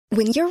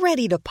When you're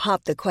ready to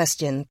pop the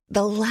question,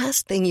 the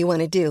last thing you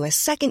want to do is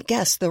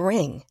second-guess the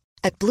ring.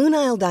 At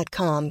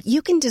BlueNile.com,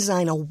 you can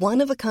design a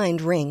one-of-a-kind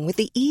ring with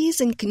the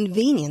ease and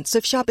convenience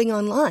of shopping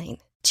online.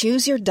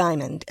 Choose your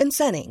diamond and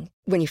setting.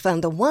 When you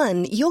find the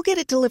one, you'll get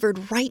it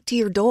delivered right to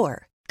your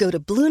door. Go to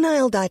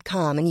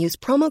BlueNile.com and use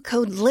promo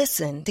code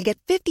LISTEN to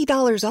get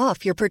 $50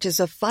 off your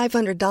purchase of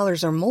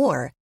 $500 or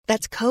more.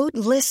 That's code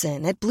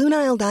LISTEN at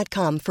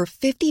BlueNile.com for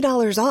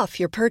 $50 off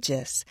your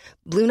purchase.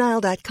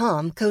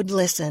 BlueNile.com, code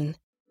LISTEN.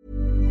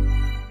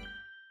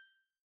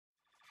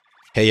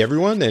 Hey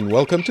everyone, and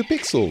welcome to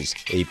Pixels,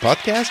 a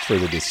podcast for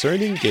the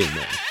discerning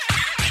gamer.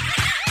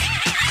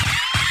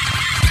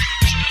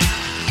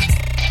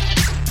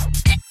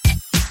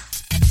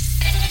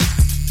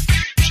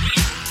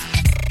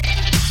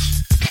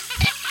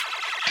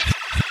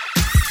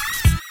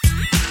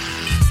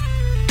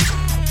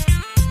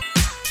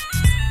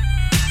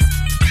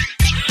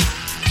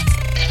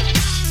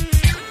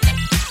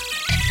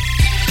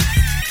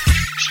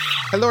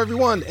 Hello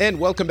everyone, and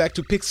welcome back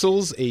to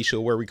Pixels, a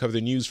show where we cover the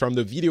news from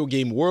the video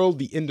game world,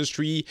 the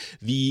industry,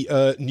 the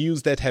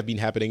news that have been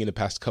happening in the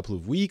past couple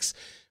of weeks.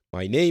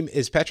 My name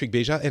is Patrick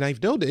Beja, and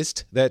I've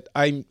noticed that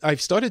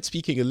I've started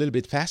speaking a little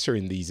bit faster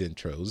in these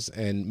intros,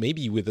 and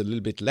maybe with a little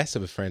bit less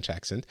of a French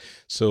accent,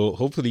 so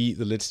hopefully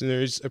the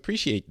listeners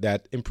appreciate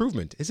that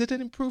improvement. Is it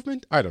an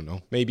improvement? I don't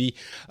know, maybe.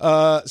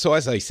 So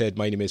as I said,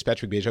 my name is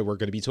Patrick Beja. We're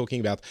going to be talking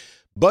about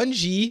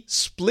Bungie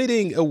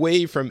splitting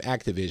away from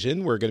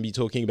Activision. We're going to be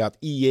talking about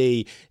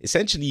EA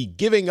essentially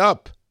giving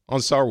up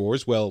on Star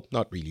Wars. Well,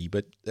 not really,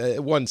 but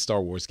one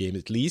Star Wars game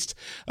at least.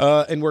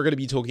 And we're going to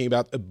be talking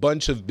about a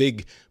bunch of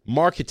big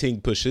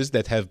marketing pushes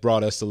that have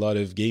brought us a lot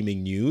of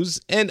gaming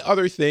news and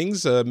other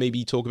things.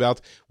 Maybe talk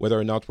about whether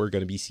or not we're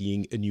going to be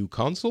seeing a new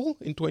console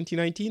in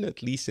 2019,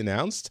 at least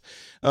announced,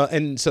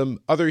 and some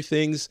other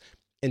things.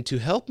 And to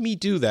help me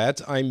do that,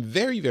 I'm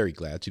very, very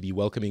glad to be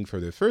welcoming for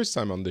the first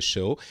time on the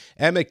show,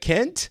 Emma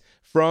Kent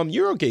from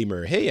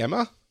Eurogamer. Hey,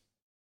 Emma.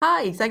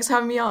 Hi, thanks for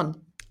having me on.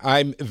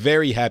 I'm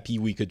very happy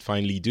we could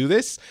finally do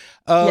this.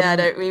 We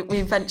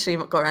eventually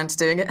got around to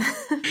doing it.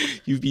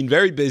 You've been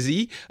very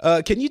busy.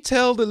 Can you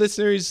tell the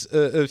listeners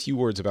a few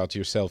words about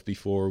yourself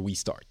before we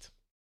start?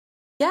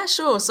 Yeah,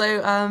 sure.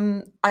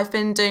 So I've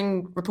been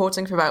doing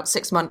reporting for about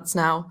 6 months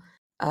now.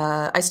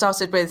 I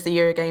started with the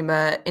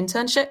Eurogamer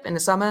internship in the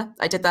summer.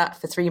 I did that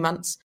for 3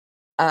 months.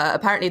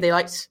 Apparently they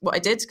liked what I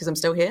did because I'm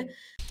still here.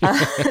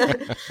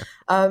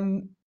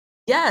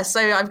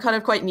 So I'm kind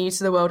of quite new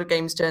to the world of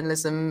games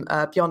journalism,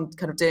 beyond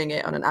kind of doing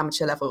it on an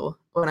amateur level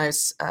when I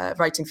was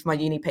writing for my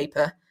uni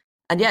paper.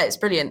 And yeah, it's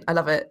brilliant. I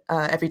love it.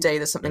 Every day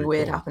there's something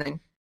weird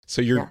happening.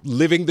 So you're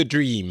living the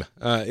dream.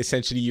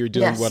 Essentially, you're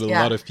doing what a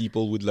lot of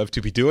people would love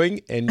to be doing,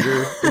 and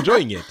you're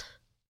enjoying it.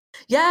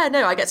 Yeah,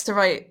 no, I get to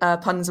write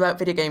puns about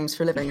video games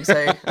for a living.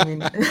 So, I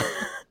mean...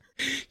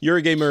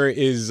 Eurogamer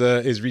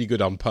is really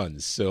good on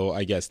puns, so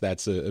I guess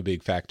that's a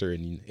big factor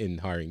in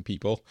hiring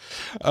people.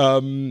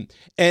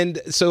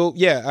 And so,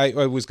 yeah,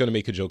 I was going to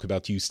make a joke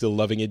about you still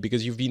loving it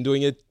because you've been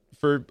doing it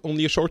for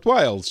only a short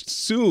while.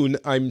 Soon,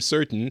 I'm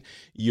certain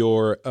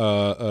your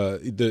how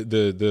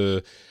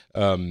do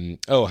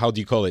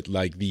you call it?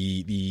 Like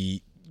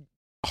the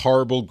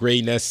horrible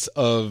grayness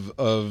of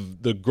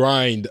the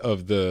grind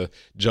of the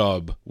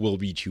job will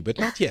reach you, but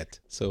not yet.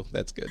 So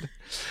that's good.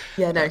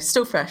 Yeah, no,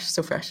 still fresh.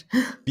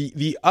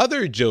 The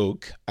other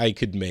joke I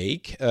could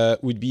make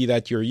would be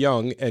that you're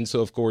young, and so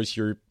of course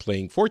you're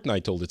playing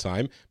Fortnite all the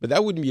time, but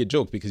that wouldn't be a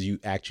joke because you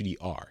actually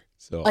are.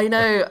 So I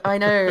know.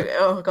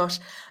 Oh gosh,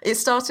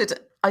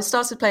 I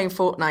started playing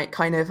Fortnite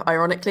kind of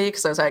ironically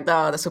because I was like,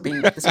 this will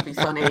be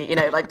funny, you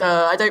know, like,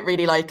 I don't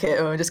really like it,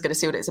 or I'm just going to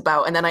see what it's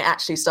about. And then I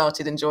actually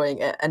started enjoying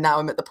it, and now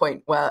I'm at the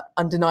point where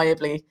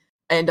undeniably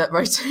I end up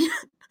writing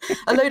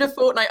a load of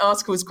Fortnite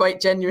articles quite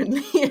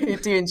genuinely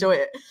do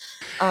enjoy it.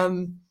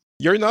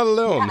 You're not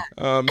alone.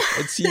 Yeah.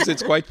 It seems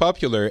it's quite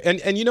popular.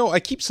 And you know,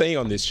 I keep saying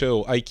on this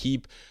show, I'm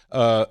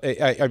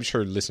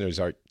sure listeners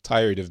are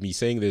tired of me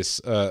saying this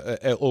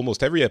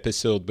almost every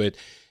episode, but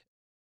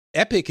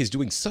Epic is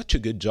doing such a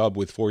good job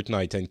with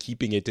Fortnite and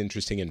keeping it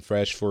interesting and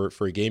fresh for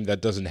a game that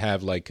doesn't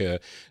have like a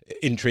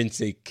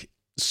intrinsic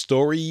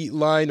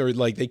storyline, or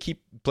like they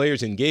keep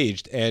players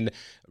engaged. And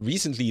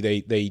recently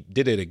they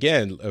did it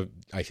again.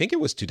 I think it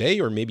was today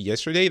or maybe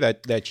yesterday,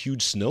 that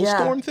huge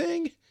snowstorm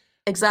thing.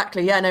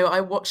 Exactly. Yeah, no, I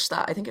watched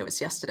that. I think it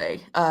was yesterday,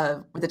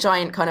 with the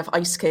giant kind of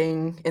Ice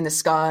King in the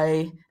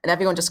sky, and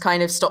everyone just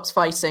kind of stops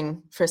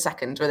fighting for a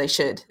second, or they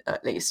should,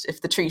 at least,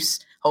 if the truce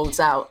holds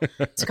out,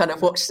 to kind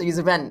of watch these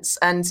events.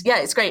 And yeah,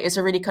 it's great. It's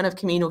a really kind of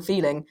communal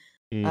feeling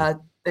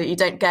that you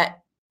don't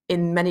get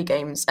in many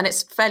games. And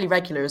it's fairly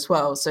regular as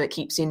well, so it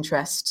keeps the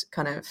interest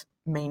kind of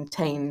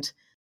maintained.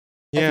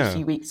 Every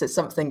few weeks there's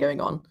something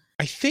going on.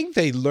 I think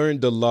they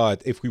learned a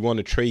lot. If we want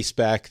to trace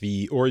back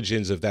the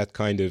origins of that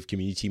kind of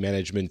community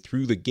management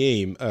through the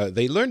game,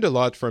 they learned a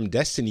lot from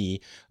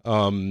Destiny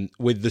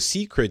with the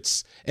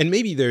secrets. And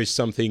maybe there's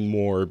something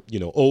more,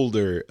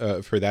 older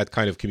for that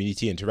kind of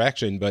community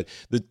interaction. But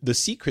the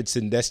secrets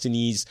in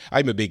Destiny's,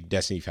 I'm a big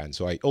Destiny fan,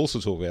 so I also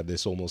talk about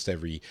this almost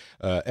every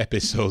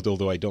episode,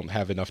 although I don't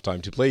have enough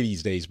time to play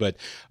these days. But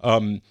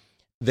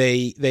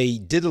They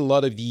did a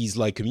lot of these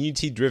like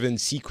community-driven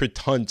secret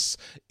hunts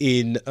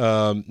in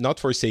not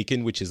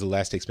Forsaken, which is the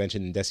last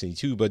expansion in Destiny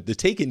 2, but the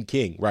Taken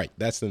King. Right,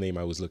 that's the name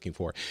I was looking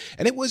for.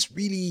 And it was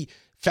really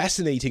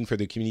fascinating for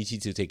the community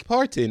to take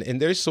part in. And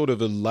there's sort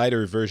of a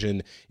lighter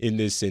version in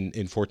this in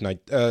Fortnite.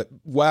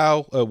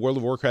 WoW, World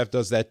of Warcraft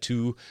does that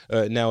too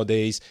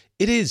nowadays.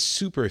 It is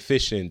super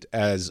efficient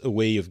as a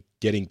way of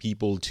getting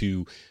people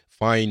to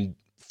find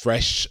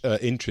fresh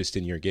interest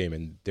in your game,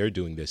 and they're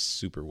doing this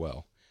super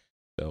well.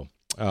 So.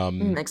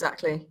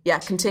 Exactly. Yeah,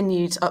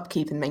 continued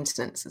upkeep and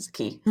maintenance is the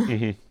key.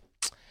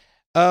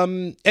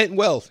 Mm-hmm. And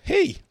well,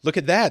 hey, look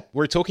at that.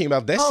 We're talking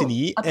about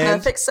Destiny. A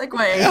perfect segue.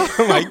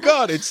 Oh my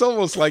God, it's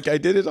almost like I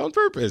did it on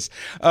purpose.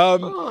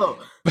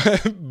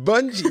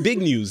 Bungie,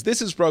 big news. This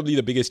is probably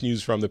the biggest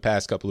news from the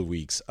past couple of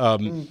weeks.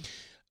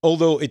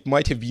 Although it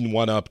might have been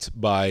one-upped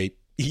by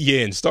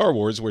EA and Star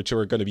Wars, which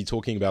we're going to be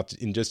talking about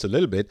in just a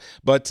little bit.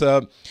 But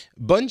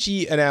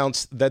Bungie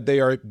announced that they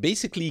are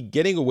basically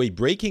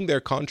breaking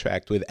their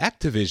contract with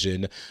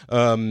Activision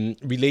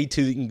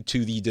relating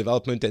to the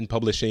development and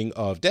publishing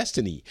of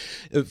Destiny.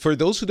 For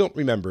those who don't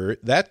remember,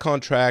 that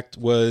contract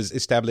was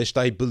established,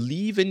 I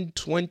believe, in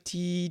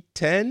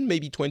 2010,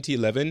 maybe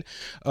 2011.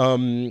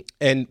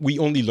 And we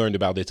only learned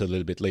about it a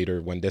little bit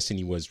later when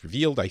Destiny was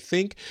revealed, I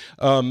think.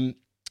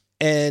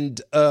 And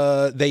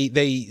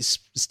they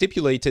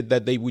stipulated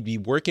that they would be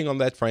working on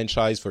that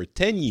franchise for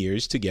 10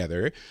 years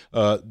together,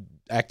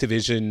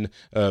 Activision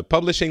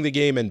publishing the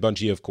game and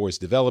Bungie, of course,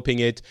 developing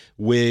it,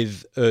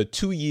 with a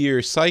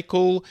 2-year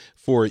cycle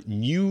for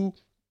new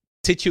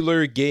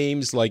titular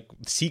games like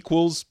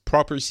sequels,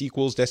 proper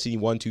sequels, Destiny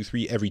 1, 2,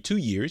 3, every 2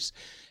 years,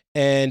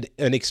 and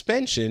an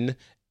expansion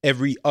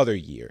every other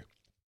year.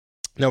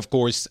 Now, of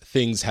course,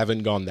 things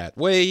haven't gone that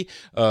way.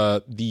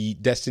 The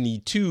Destiny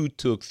 2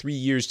 took 3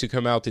 years to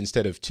come out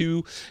instead of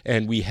 2,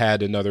 and we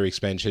had another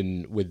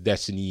expansion with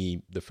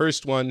Destiny, the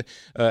first one,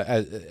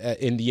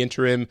 in the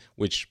interim,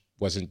 which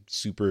wasn't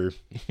super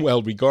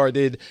well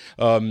regarded.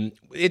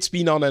 It's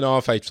been on and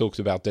off. I've talked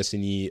about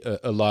Destiny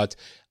a lot.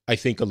 I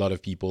think a lot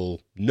of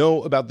people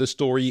know about the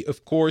story.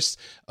 Of course,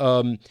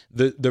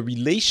 the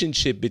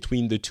relationship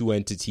between the two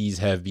entities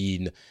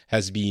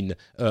has been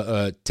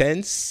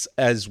tense,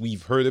 as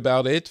we've heard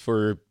about it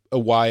for a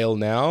while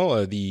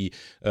now. The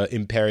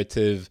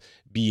imperative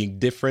being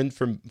different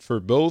for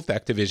both.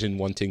 Activision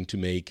wanting to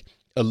make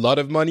a lot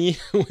of money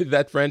with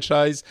that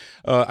franchise.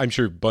 I'm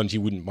sure Bungie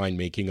wouldn't mind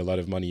making a lot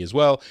of money as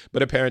well,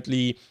 but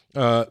apparently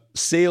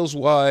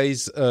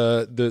sales-wise,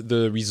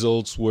 the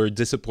results were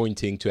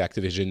disappointing to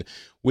Activision,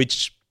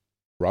 which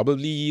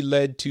probably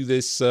led to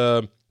this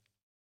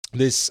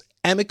this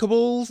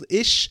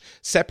amicable-ish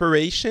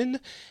separation.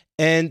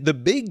 And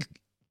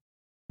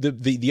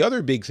the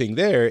other big thing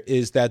there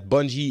is that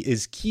Bungie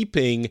is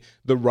keeping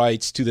the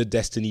rights to the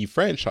Destiny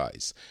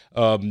franchise,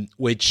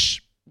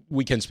 which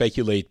we can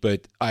speculate,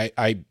 but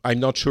I'm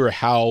not sure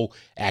how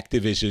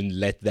Activision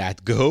let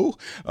that go.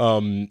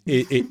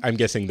 I'm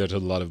guessing there's a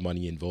lot of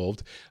money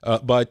involved.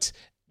 But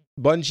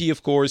Bungie,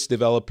 of course,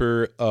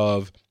 developer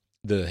of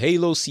the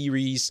Halo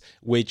series,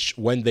 which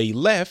when they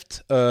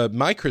left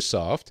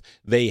Microsoft,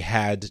 they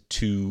had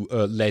to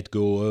let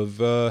go of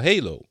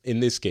Halo. In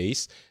this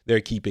case, they're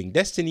keeping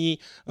Destiny.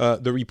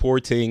 The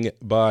reporting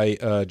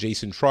by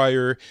Jason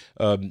Schreier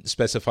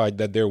specified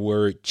that there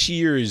were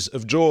cheers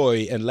of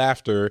joy and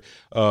laughter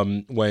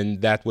when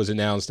that was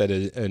announced at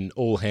an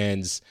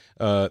all-hands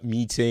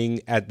meeting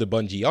at the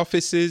Bungie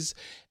offices.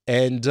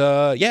 And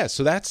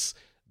so that's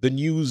the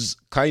news,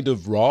 kind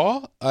of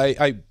raw.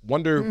 I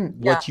wonder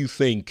what you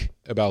think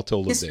about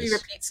all of this. History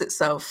repeats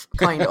itself,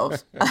 kind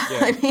of.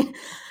 I mean,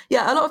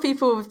 a lot of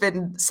people have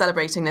been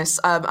celebrating this.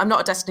 I'm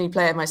not a Destiny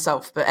player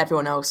myself, but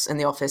everyone else in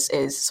the office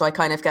is. So I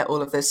kind of get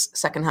all of this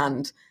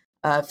secondhand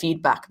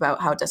feedback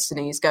about how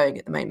Destiny is going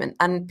at the moment.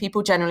 And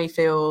people generally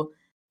feel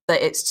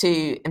that it's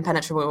too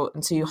impenetrable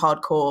and too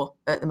hardcore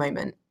at the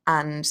moment.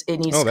 And it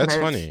needs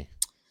funny.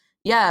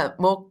 Yeah,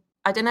 more,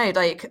 I don't know,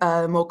 like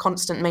more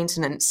constant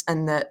maintenance,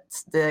 and that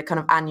the kind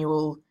of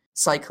annual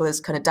cycle is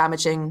kind of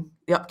damaging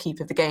the upkeep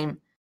of the game.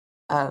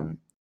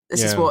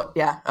 This is what,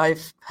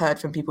 I've heard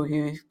from people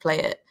who play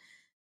it.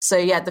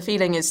 So the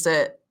feeling is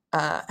that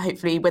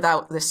hopefully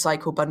without this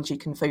cycle, Bungie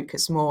can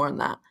focus more on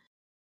that.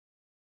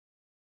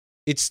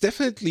 It's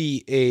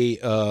definitely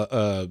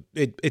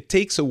it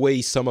takes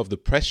away some of the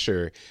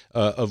pressure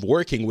of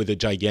working with a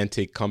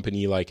gigantic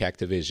company like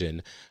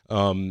Activision.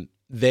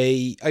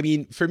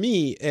 for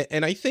me,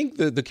 and I think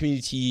the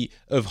community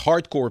of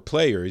hardcore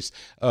players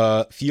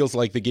feels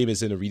like the game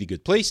is in a really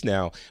good place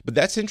now. But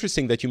that's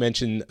interesting that you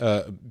mentioned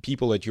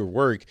people at your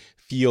work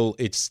feel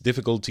it's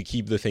difficult to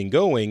keep the thing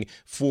going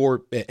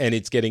and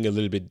it's getting a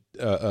little bit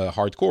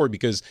hardcore,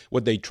 because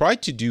what they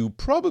tried to do,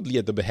 probably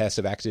at the behest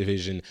of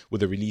Activision with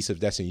the release of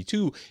Destiny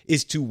 2,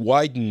 is to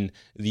widen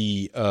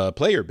the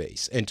player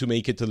base and to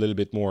make it a little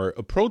bit more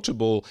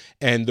approachable.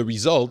 And the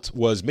result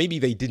was, maybe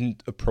they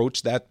didn't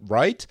approach that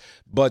right,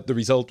 but the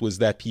result was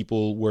that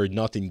people were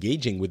not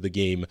engaging with the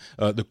game.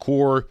 The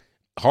core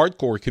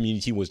hardcore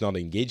community was not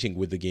engaging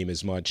with the game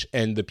as much,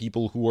 and the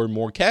people who were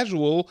more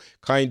casual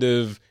kind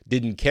of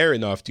didn't care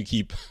enough to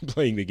keep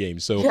playing the game.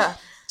 So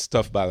it's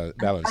tough balance.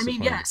 I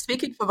mean,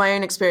 speaking from my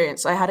own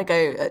experience, I had a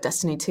go at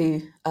Destiny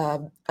 2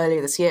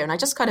 earlier this year, and I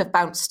just kind of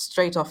bounced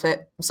straight off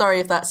it. I'm sorry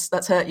if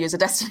that's hurt you as a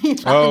Destiny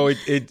fan. Oh,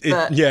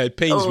 it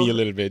pains me a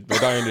little bit,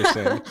 but I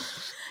understand.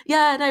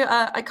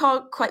 I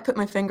can't quite put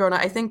my finger on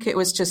it. I think it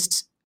was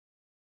just,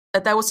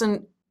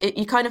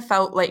 you kind of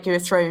felt like you were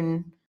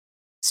thrown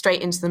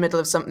straight into the middle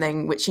of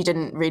something which you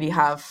didn't really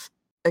have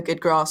a good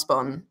grasp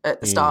on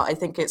at the start. I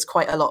think it's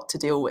quite a lot to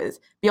deal with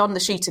beyond the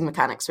shooting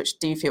mechanics, which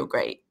do feel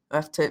great. I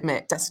have to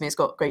admit, Destiny's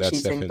got great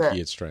shooting. That's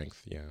definitely its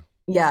strength,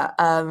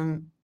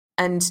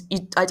 and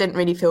I didn't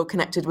really feel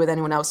connected with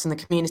anyone else in the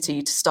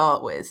community to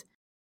start with.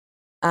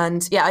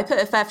 And I put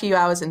a fair few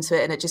hours into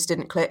it and it just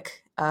didn't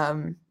click.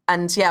 And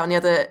on the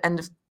other end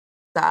of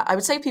that, I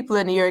would say people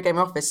in the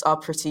Eurogamer office are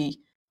pretty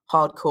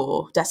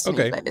hardcore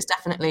Destiny players.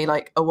 Definitely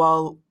like a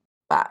while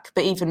back,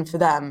 but even for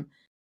them,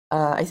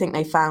 I think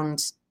they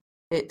found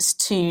it's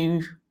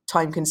too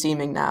time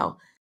consuming now.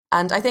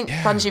 And I think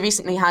Bungie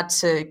recently had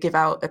to give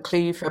out a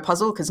clue for a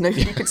puzzle because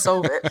nobody could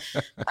solve it.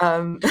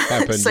 Happened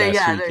last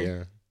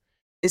week,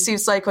 it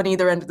seems like on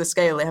either end of the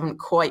scale they haven't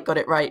quite got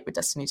it right with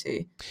Destiny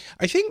 2.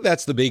 I think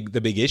that's the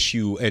big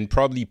issue, and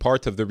probably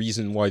part of the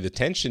reason why the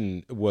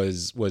tension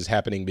was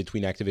happening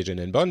between Activision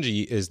and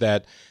Bungie is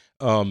that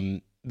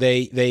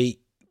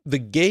the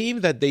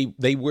game that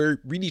they were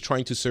really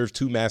trying to serve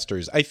two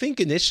masters. I think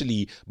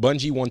initially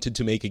Bungie wanted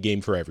to make a game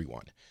for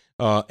everyone.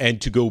 And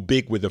to go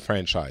big with the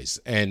franchise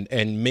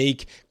and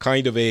make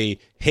kind of a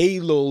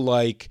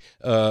Halo-like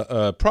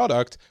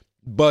product,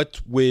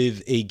 but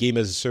with a game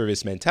as a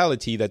service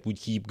mentality that would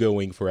keep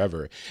going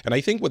forever. And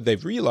I think what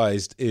they've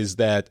realized is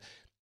that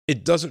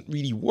it doesn't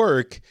really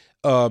work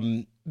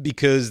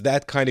because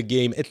that kind of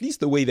game, at least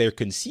the way they're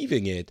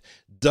conceiving it,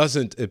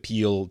 doesn't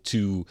appeal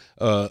to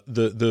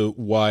the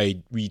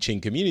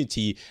wide-reaching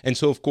community. And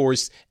so, of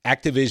course,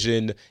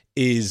 Activision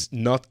is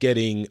not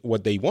getting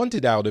what they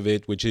wanted out of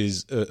it, which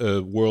is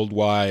a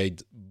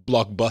worldwide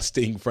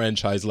blockbusting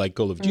franchise like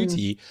Call of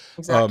Duty.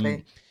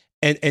 Exactly.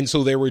 And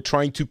so they were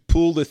trying to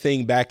pull the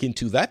thing back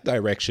into that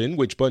direction,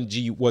 which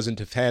Bungie wasn't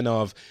a fan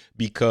of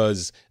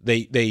because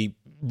they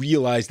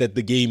realized that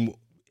the game,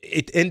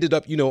 it ended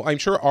up, I'm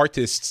sure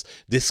artists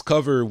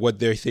discover what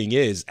their thing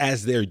is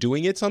as they're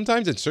doing it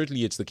sometimes, and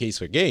certainly it's the case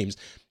for games.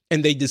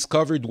 And they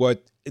discovered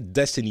what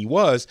Destiny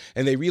was,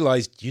 and they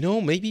realized,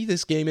 maybe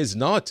this game is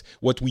not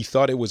what we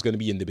thought it was going to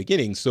be in the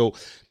beginning. So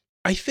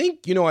I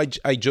think,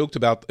 I joked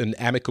about an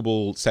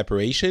amicable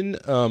separation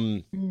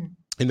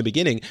in the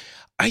beginning.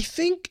 I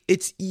think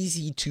it's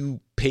easy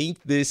to paint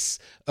this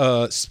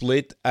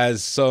split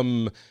as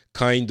some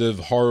kind of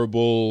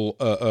horrible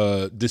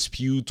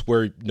dispute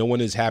where no one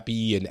is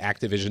happy, and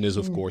Activision is,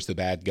 of course, the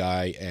bad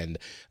guy, and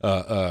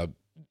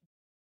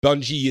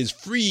Bungie is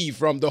free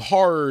from the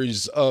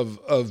horrors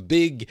of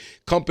big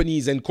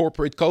companies and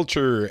corporate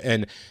culture.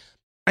 And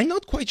I'm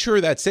not quite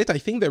sure that's it. I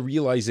think they're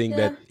realizing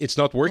that it's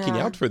not working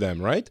out for them,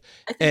 right?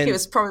 I think it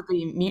was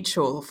probably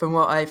mutual from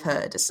what I've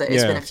heard. So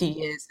it's been a few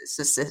years. It's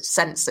just a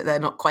sense that they're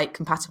not quite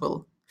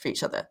compatible for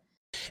each other.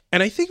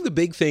 And I think the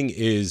big thing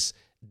is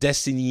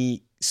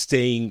Destiny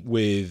staying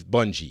with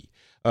Bungie.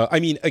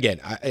 Again,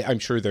 I'm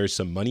sure there's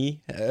some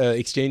money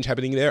exchange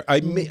happening there.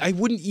 I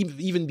wouldn't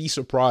even be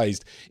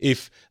surprised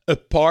if a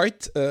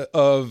part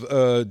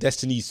of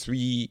Destiny's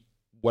 3,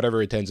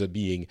 whatever it ends up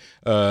being,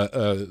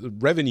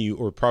 revenue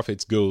or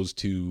profits goes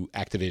to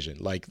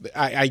Activision. Like,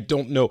 I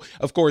don't know.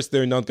 Of course,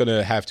 they're not going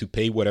to have to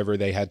pay whatever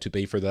they had to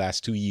pay for the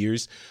last 2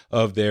 years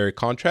of their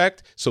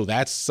contract. So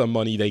that's some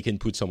money they can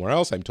put somewhere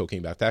else. I'm talking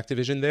about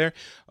Activision there.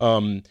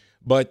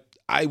 But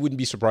I wouldn't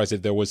be surprised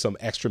if there was some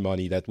extra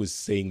money that was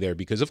staying there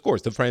because, of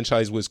course, the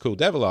franchise was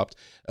co-developed.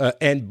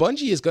 And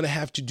Bungie is going to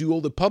have to do all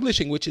the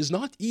publishing, which is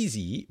not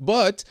easy.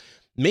 But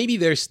maybe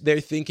they're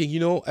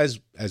thinking,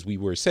 as we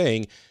were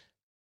saying,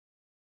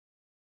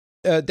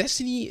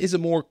 Destiny is a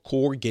more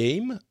core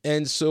game,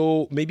 and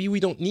so maybe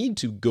we don't need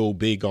to go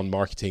big on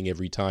marketing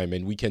every time,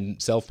 and we can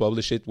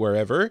self-publish it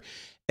wherever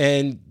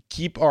and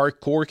keep our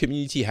core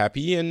community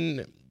happy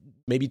and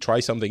maybe try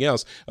something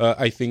else.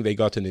 I think they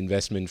got an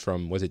investment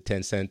from, was it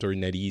Tencent or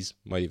NetEase?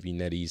 Might have been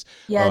NetEase.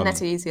 Yeah,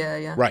 NetEase,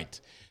 yeah. Right.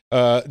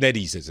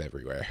 NetEase is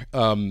everywhere.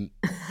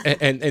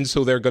 And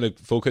so they're going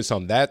to focus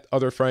on that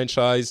other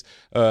franchise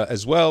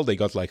as well. They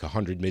got like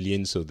 100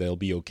 million, so they'll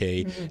be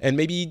okay. And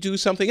maybe do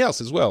something else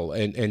as well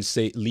and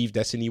say leave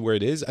Destiny where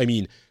it is. I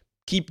mean,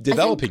 keep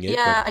developing it.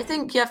 Yeah, I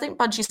think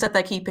Bungie said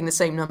they're keeping the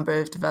same number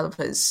of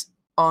developers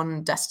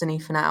on Destiny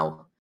for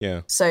now.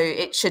 Yeah. So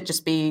it should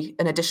just be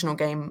an additional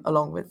game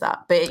along with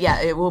that. But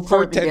yeah, it will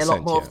probably be a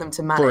lot more of them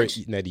to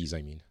manage. For NetEase,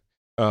 I mean.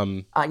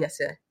 Yes,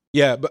 yeah.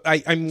 Yeah, but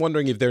I'm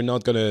wondering if they're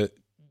not going to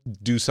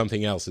do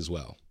something else as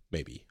well.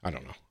 Maybe. I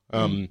don't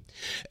know.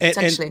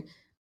 Essentially.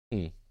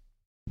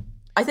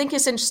 I think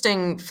it's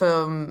interesting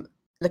from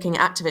looking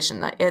at Activision.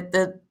 Like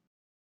the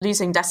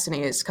losing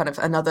Destiny is kind of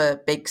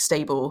another big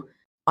stable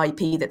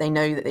IP that they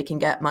know that they can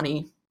get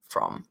money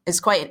from. It's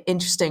quite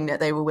interesting that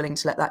they were willing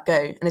to let that go.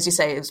 And as you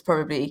say, it was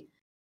probably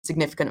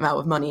significant amount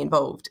of money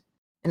involved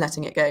in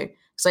letting it go.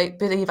 So I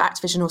believe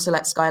Activision also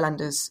let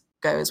Skylanders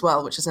go as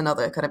well, which is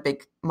another kind of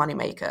big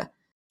moneymaker.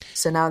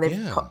 So now they've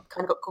kind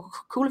of got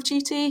Call of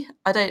Duty.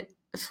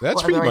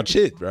 That's pretty much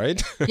it,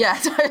 right? Yeah,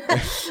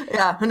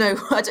 yeah. No,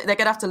 they're going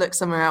to have to look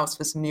somewhere else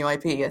for some new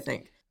IP, I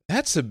think.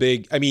 That's a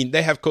big. I mean,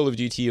 they have Call of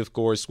Duty, of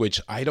course, which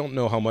I don't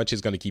know how much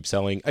is going to keep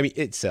selling. I mean,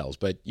 it sells,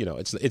 but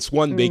it's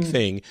one big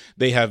thing.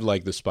 They have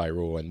like the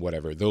Spyro and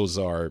whatever. Those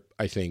are,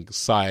 I think,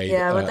 side.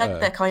 Yeah, well,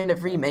 they're kind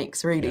of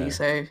remakes, really. Yeah.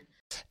 So,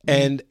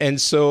 and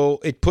so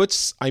it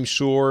puts, I'm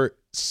sure,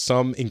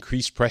 some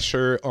increased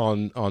pressure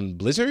on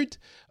Blizzard.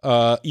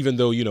 Even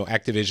though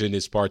Activision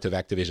is part of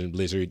Activision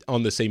Blizzard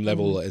on the same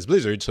level as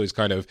Blizzard, so it's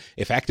kind of,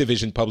 if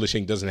Activision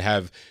Publishing doesn't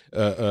have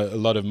a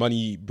lot of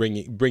money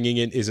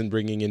isn't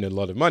bringing in a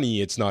lot of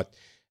money, it's not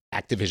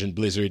Activision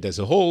Blizzard as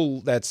a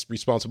whole that's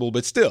responsible,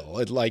 but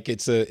still,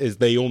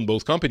 they own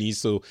both companies,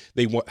 so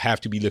they have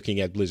to be looking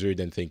at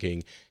Blizzard and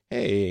thinking,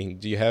 hey,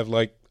 do you have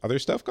like other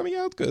stuff coming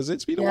out? Because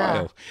it's been a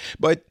while.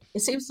 But it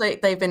seems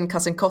like they've been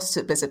cutting costs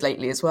at Blizzard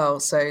lately as well,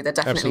 so they're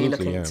definitely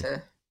looking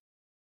to.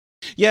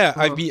 Yeah,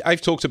 I've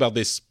talked about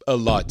this a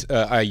lot.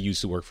 I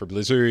used to work for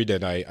Blizzard,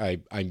 and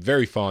I'm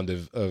very fond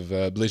of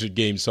Blizzard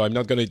games, so I'm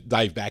not going to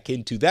dive back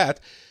into that.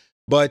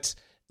 But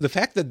the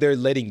fact that they're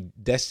letting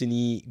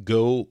Destiny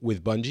go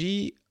with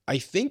Bungie, I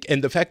think,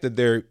 and the fact that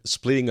they're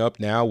splitting up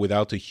now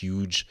without a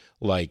huge,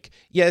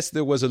 yes,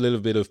 there was a little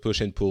bit of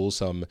push and pull,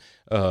 some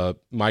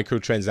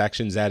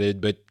microtransactions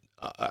added, but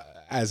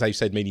as I've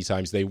said many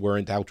times, they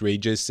weren't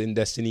outrageous in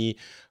Destiny.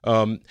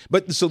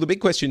 But so the big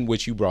question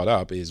which you brought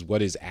up is,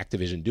 what is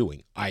Activision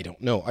doing? I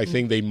don't know. I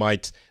think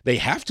they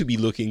have to be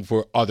looking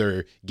for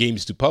other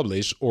games to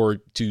publish or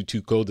to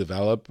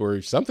co-develop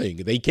or something.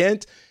 They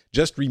can't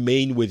just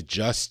remain with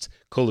just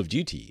Call of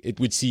Duty. It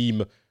would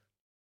seem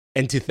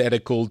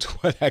antithetical to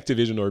what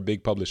Activision or a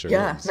big publisher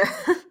is.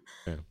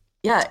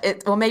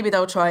 Well, maybe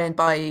they'll try and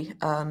buy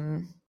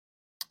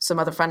some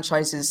other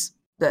franchises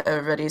that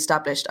are already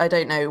established. I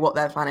don't know what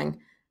they're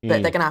planning,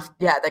 but they're gonna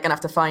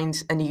have to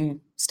find a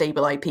new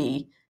stable IP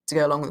to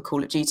go along with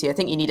Call of Duty. I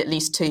think you need at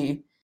least two,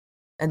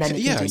 and then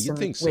you can do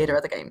some weirder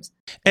other games.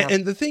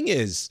 And the thing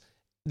is,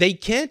 they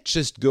can't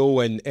just go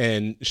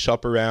and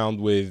shop around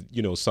with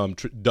some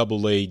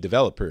AA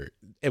developer.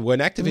 And when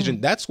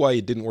Activision, that's why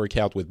it didn't work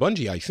out with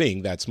Bungie. I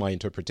think that's my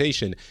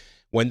interpretation.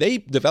 When they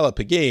develop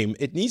a game,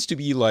 it needs to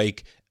be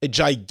like a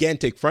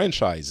gigantic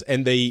franchise,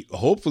 and they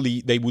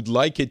would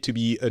like it to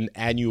be an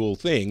annual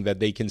thing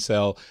that they can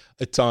sell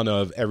a ton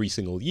of every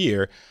single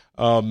year.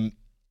 And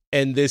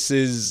this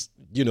is,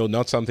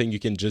 not something you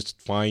can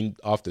just find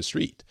off the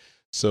street.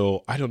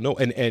 So I don't know.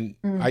 And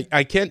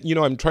I can't,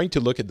 I'm trying to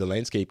look at the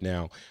landscape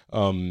now.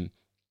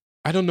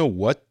 I don't know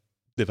what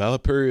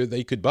developer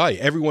they could buy.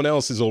 Everyone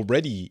else is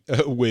already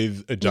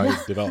with a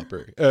giant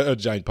developer, a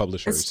giant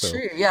publisher. It's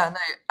true. Yeah, no.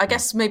 I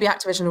guess maybe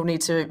Activision will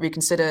need to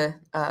reconsider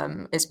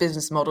its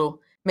business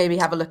model. Maybe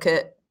have a look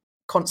at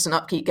constant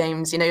upkeep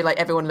games. Like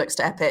everyone looks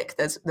to Epic.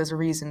 There's a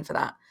reason for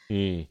that.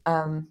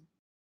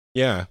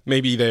 Yeah,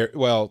 maybe they're.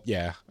 Well,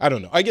 yeah, I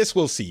don't know. I guess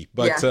we'll see.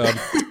 But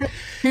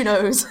who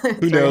knows?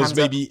 Who knows?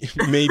 Maybe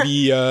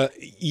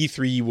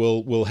E3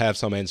 will have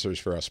some answers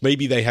for us.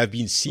 Maybe they have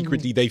been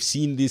secretly. They've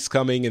seen this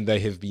coming, and they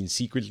have been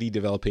secretly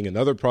developing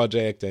another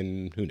project.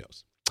 And who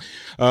knows?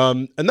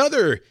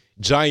 Another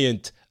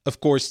giant, of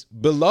course,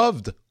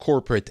 beloved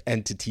corporate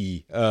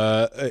entity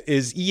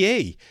is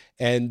EA,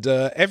 and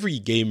every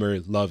gamer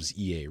loves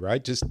EA,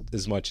 right? Just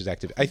as much as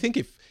Activision. I think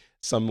if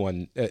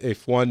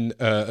one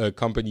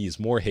company is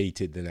more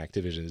hated than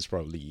Activision, is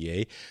probably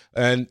EA.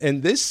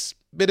 And this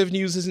bit of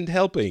news isn't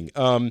helping.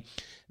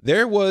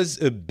 There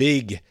was a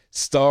big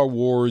Star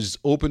Wars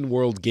open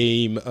world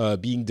game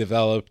being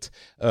developed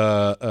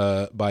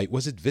by,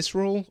 was it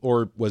Visceral,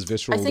 or was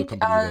Visceral the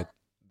company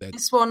that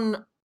this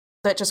one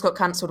that just got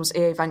cancelled was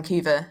EA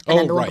Vancouver, and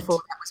then the one before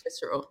that was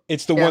Visceral.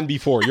 It's the one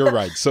before, you're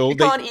right. So they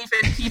can't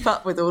even keep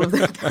up with all of the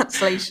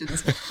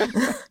cancellations.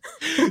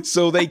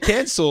 So they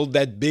cancelled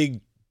that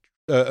big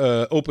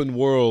open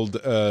world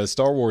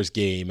Star Wars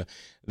game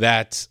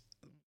that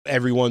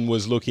everyone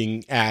was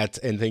looking at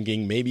and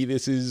thinking maybe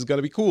this is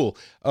gonna be cool,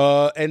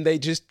 and they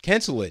just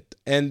cancel it.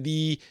 And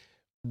the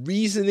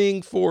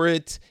reasoning for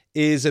it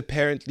is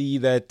apparently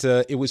that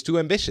it was too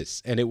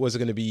ambitious, and it wasn't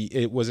going to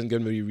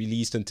be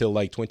released until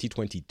like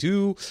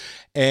 2022.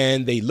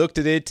 And they looked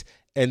at it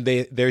and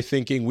they're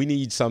thinking, we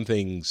need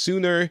something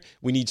sooner.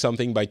 We need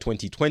something by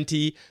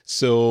 2020.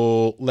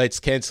 So let's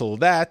cancel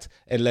that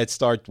and let's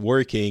start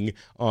working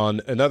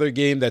on another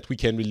game that we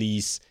can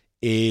release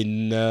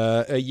in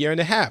a year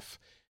and a half.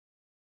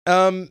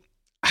 I'm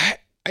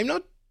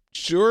not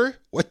sure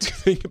what to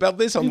think about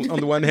this. On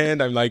the one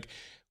hand, I'm like,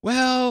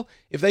 well,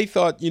 if they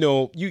thought,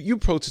 you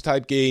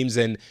prototype games,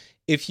 and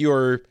if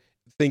you're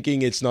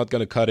thinking it's not going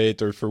to cut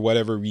it, or for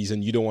whatever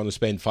reason you don't want to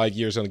spend 5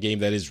 years on a game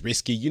that is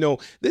risky,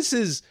 this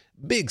is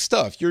big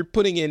stuff you're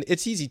putting in.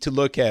 It's easy to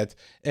look at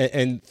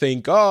and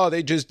think, oh,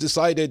 they just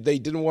decided they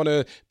didn't want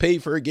to pay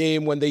for a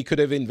game when they could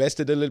have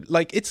invested a little.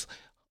 Like, it's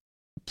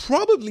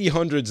probably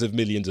hundreds of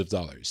millions of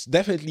dollars,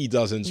 definitely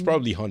dozens,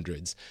 probably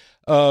hundreds.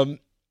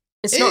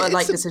 It's not a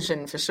light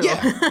decision, for sure.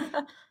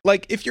 Yeah.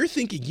 Like, if you're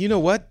thinking, you know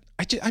what,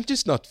 I'm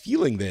just not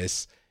feeling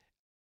this,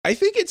 I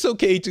think it's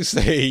okay to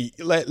say,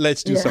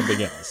 let's do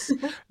something else.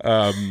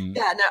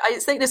 I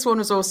think this one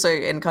was also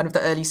in kind of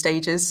the early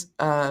stages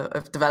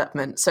of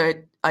development. So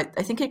I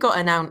think it got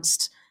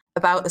announced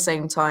about the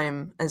same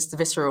time as the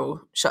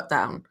Visceral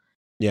shutdown.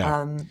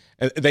 Yeah. And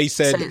they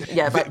said,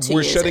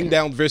 we're shutting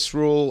down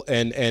Visceral,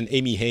 and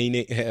Amy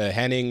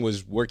Hennig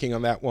was working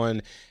on that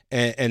one.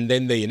 And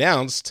then they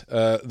announced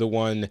the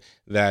one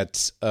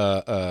that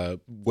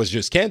was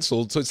just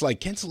canceled. So it's like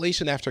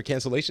cancellation after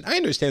cancellation. I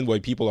understand why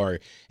people are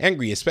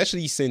angry,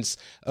 especially since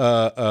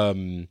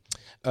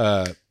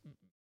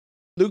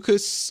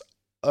Lucas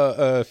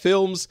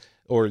Films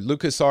or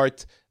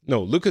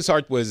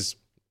LucasArts was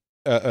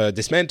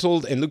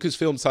dismantled, and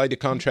Lucasfilm signed a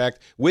contract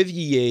with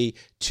EA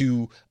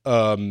to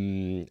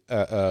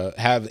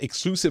have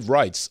exclusive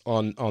rights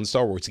on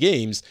Star Wars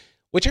games,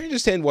 which I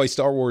understand why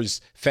Star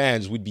Wars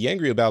fans would be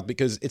angry about,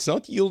 because it's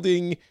not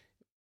yielding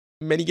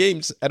many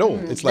games at all.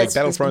 It's like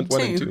Battlefront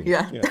 1 and 2.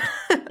 Yeah.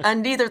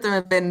 And neither of them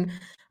have been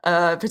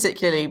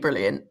particularly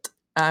brilliant.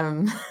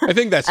 I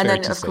think that's fair to say.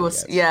 And then, of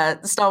course, the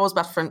Star Wars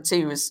Battlefront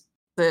 2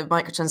 the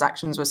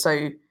microtransactions were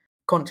so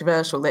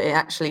controversial that it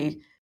actually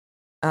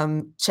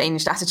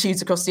changed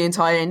attitudes across the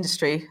entire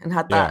industry and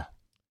had that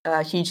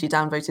hugely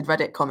downvoted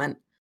Reddit comment.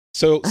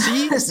 So,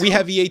 see, we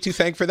have EA to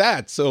thank for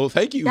that. So,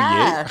 thank you,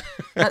 EA.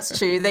 That's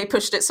true. They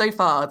pushed it so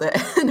far that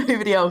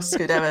nobody else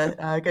could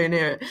ever go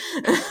near it.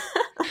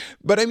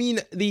 But I mean,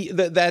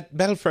 that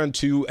Battlefront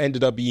 2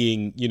 ended up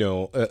being,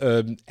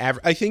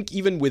 I think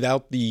even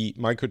without the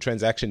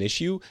microtransaction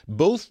issue,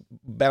 both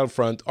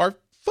Battlefront are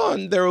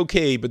fun. They're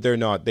okay, but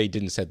they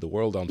didn't set the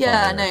world on fire.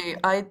 Yeah, no,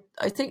 I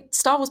think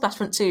Star Wars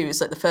Battlefront 2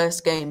 is like the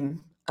first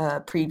game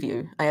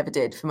preview I ever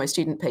did for my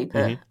student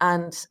paper.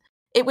 And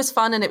it was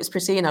fun and it was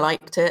pretty and I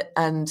liked it.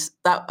 And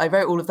that I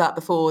wrote all of that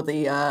before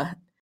the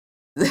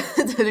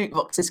loot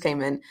boxes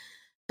came in.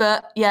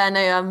 But yeah,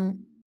 no,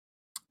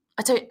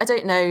 I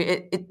don't know.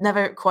 It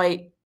never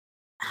quite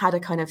had a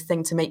kind of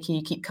thing to make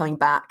you keep coming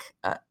back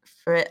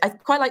for it. I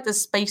quite like the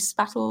space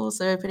battles;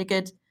 they're pretty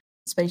good,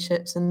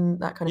 spaceships and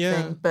that kind of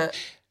thing. But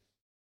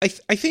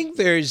I think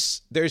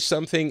there's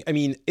something. I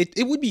mean,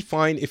 it would be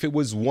fine if it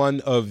was one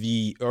of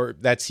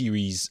that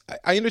series.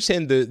 I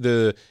understand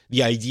the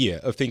idea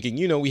of thinking,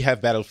 we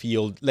have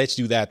Battlefield, let's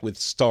do that with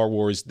Star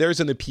Wars. There's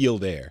an appeal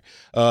there,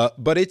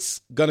 but it's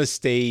gonna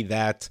stay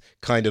that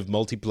kind of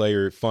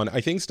multiplayer fun.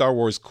 I think Star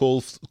Wars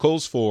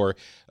calls for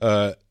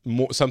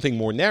something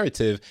more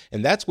narrative,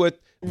 and that's what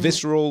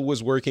Visceral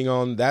was working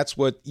on. That's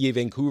what EA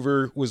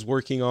Vancouver was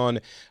working on,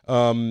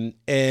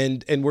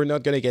 and we're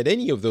not going to get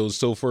any of those.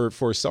 So for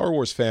a Star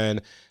Wars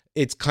fan,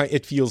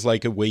 it feels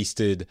like a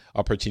wasted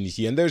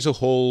opportunity. And there's a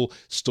whole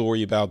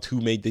story about who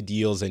made the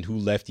deals and who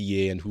left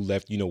EA and who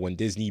left. When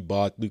Disney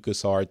bought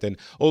LucasArts, and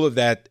all of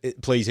that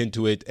plays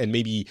into it. And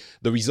maybe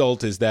the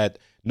result is that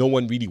no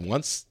one really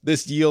wants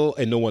this deal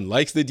and no one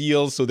likes the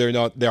deal, so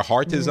their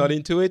heart is not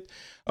into it.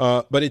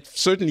 But it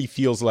certainly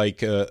feels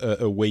like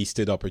a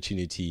wasted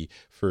opportunity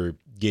for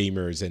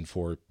gamers and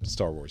for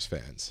Star Wars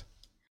fans.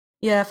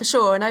 Yeah, for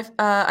sure. And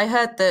I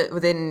heard that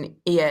within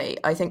EA,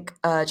 I think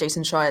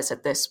Jason Schreier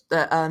said this,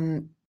 that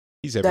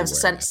he's everywhere. There's a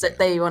sense that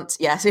they want,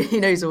 he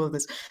knows all of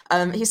this.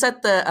 He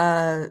said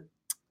that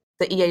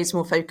the EA is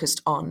more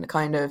focused on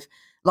kind of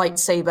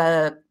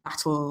lightsaber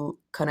battle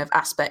kind of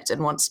aspect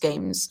and wants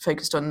games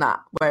focused on that.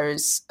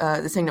 Whereas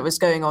the thing that was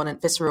going on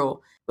at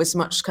Visceral was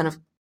much kind of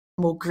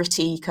more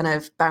gritty kind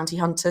of bounty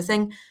hunter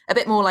thing, a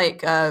bit more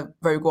like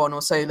Rogue One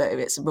or Solo.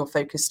 It's more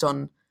focused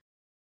on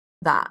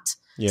that.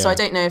 So I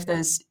don't know if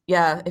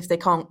if they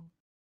can't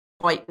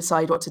quite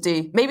decide what to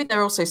do. Maybe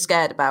they're also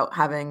scared about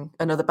having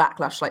another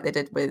backlash like they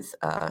did with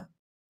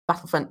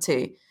Battlefront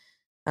 2.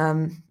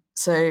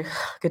 So,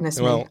 goodness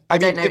me. I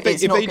don't know.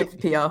 It's not good for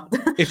PR.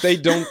 If they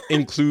don't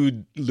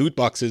include loot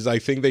boxes, I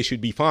think they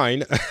should be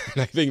fine.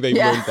 And I think they've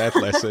learned that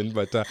lesson.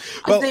 But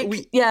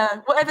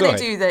whatever they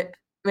do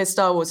with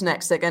Star Wars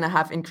next, they're going to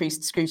have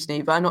increased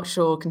scrutiny. But I'm not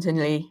sure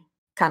continually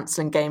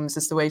cancelling games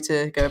is the way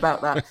to go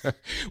about that.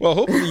 Well,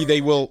 hopefully they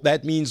will.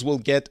 That means we'll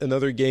get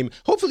another game.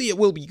 Hopefully it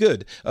will be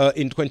good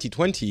in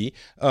 2020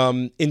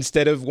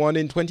 instead of one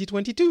in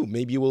 2022.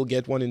 Maybe we'll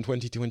get one in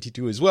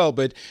 2022 as well.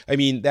 But I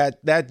mean,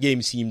 that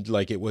game seemed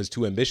like it was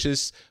too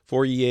ambitious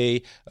for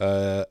EA,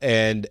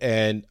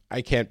 and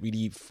I can't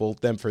really fault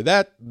them for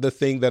that. The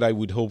thing that I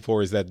would hope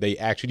for is that they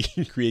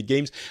actually create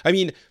games. I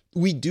mean,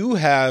 we do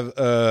have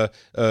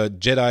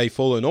Jedi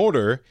Fallen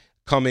Order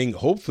coming,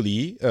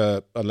 hopefully,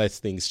 unless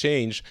things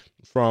change,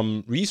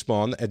 from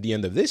Respawn at the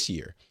end of this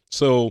year.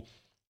 So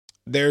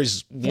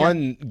there's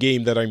one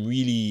game that I'm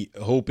really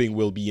hoping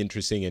will be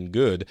interesting and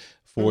good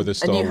for the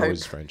Star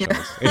Wars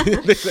franchise.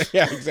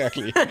 Yeah,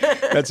 exactly.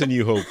 That's a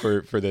new hope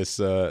for this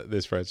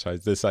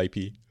franchise, this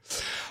IP.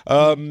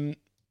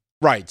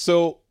 Right.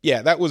 So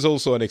yeah, that was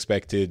also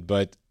unexpected,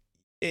 but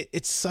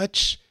it's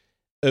such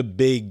a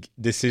big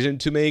decision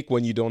to make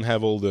when you don't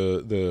have all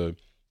the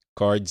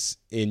cards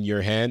in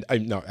your hand. I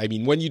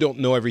mean, when you don't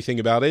know everything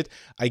about it,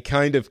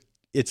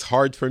 it's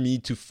hard for me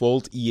to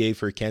fault EA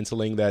for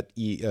canceling that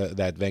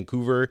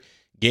Vancouver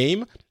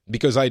game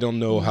because I don't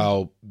know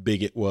how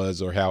big it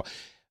was or how.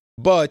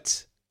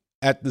 But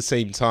at the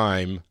same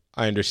time,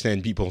 I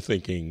understand people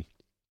thinking,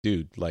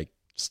 dude, like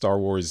Star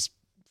Wars,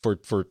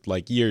 for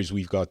like years,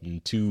 we've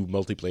gotten 2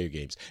 multiplayer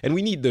games and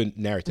we need the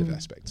narrative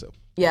aspect. So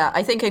yeah,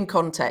 I think in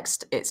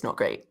context, it's not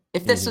great.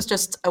 If this was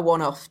just a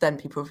one-off, then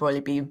people would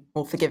probably be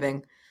more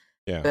forgiving.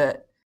 Yeah.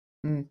 But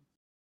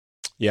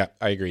yeah,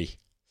 I agree.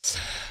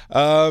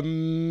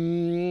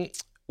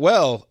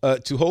 Well,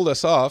 to hold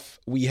us off,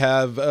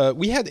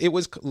 it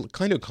was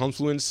kind of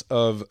confluence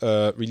of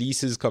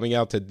releases coming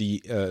out at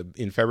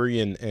in February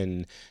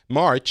and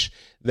March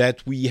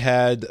that we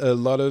had a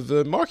lot of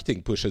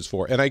marketing pushes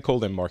for. And I call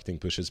them marketing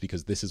pushes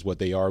because this is what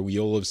they are. We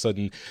all of a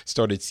sudden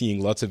started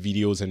seeing lots of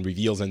videos and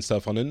reveals and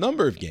stuff on a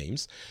number of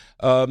games.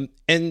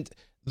 And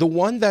the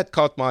one that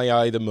caught my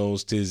eye the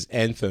most is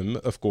Anthem,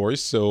 of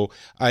course. So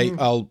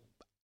the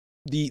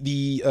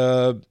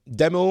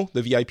demo,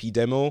 the VIP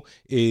demo,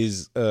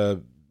 is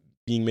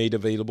being made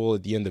available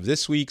at the end of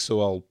this week.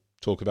 So I'll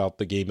talk about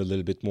the game a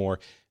little bit more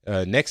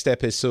next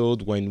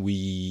episode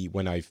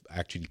when I've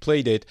actually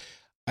played it.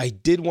 I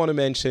did want to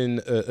mention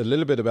a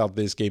little bit about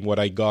this game, what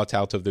I got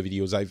out of the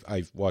videos.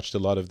 I've watched a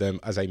lot of them,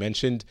 as I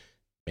mentioned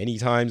many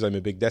times. I'm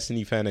a big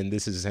Destiny fan, and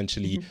this is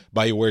essentially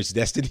BioWare's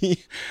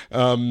Destiny.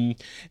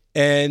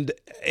 And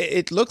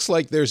it looks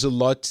like there's a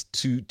lot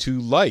to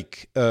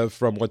like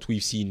from what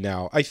we've seen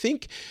now. I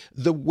think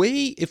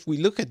if we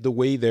look at the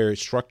way they're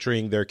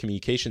structuring their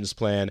communications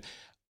plan,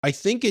 I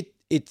think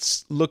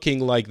it's looking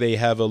like they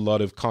have a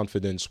lot of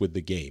confidence with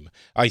the game.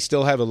 I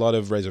still have a lot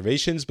of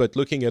reservations, but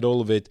looking at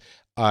all of it,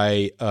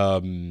 I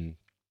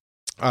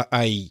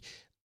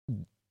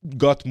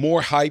got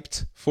more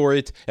hyped for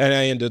it, and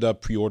I ended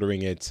up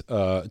pre-ordering it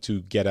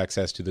to get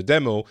access to the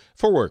demo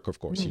for work, of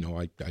course. You know,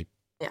 I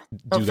do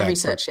that for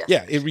research.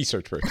 in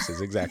research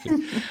purposes,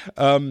 exactly.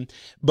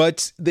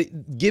 But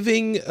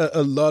giving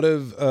a lot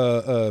of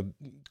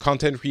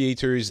content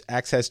creators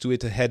access to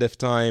it ahead of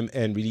time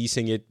and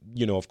releasing it,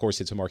 you know, of course,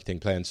 it's a marketing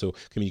plan, so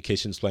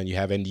communications plan. You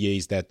have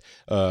NDAs that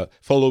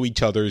follow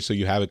each other, so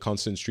you have a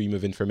constant stream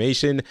of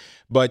information.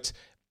 But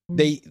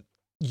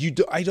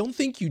I don't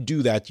think you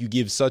do that. You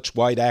give such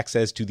wide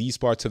access to these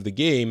parts of the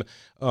game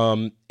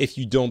if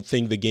you don't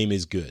think the game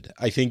is good.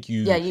 I think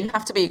you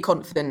have to be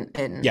confident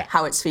in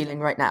how it's feeling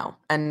right now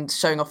and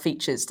showing off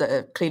features that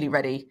are clearly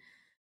ready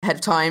ahead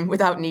of time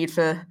without need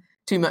for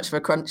too much of a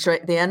crunch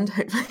right at the end,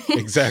 hopefully.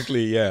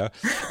 Exactly, yeah.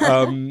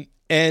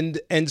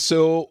 And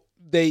so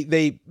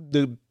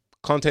the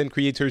content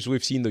creators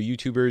we've seen, the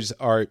YouTubers,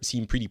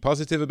 seem pretty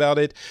positive about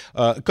it.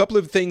 A couple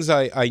of things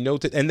I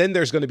noted, and then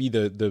there's going to be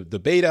the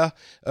beta,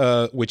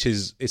 which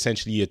is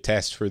essentially a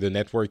test for the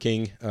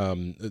networking,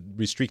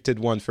 restricted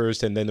one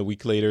first, and then a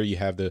week later you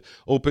have the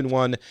open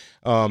one.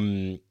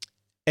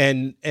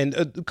 And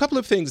a couple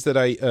of things that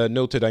I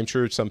noted. I'm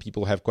sure some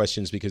people have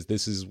questions because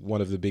this is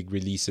one of the big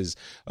releases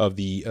of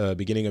the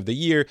beginning of the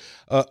year.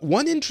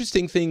 One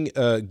interesting thing,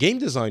 game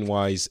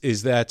design-wise,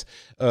 is that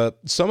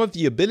some of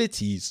the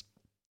abilities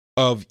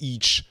of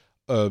each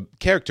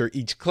character,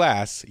 each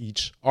class,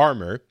 each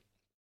armor,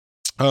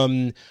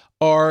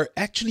 are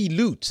actually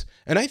loot.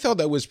 And I thought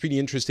that was pretty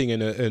interesting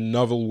and a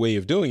novel way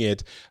of doing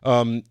it.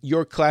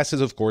 Your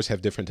classes, of course,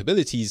 have different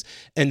abilities,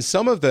 and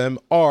some of them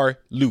are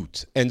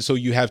loot. And so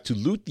you have to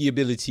loot the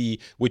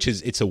ability, which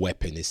is, it's a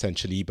weapon,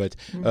 essentially, but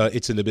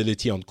it's an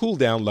ability on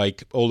cooldown,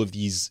 like all of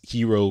these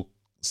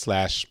hero/shooter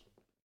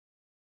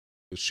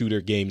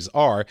games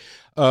are.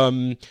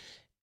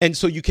 And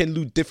so you can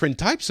loot different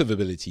types of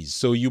abilities.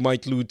 So you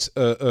might loot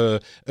a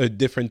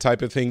different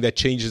type of thing that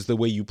changes the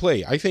way you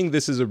play. I think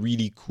this is a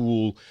really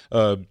cool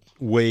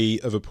way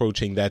of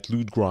approaching that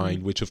loot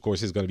grind, which of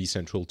course is going to be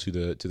central to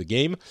the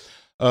game.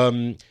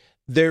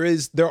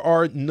 There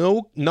are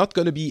not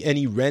going to be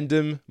any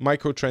random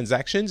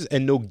microtransactions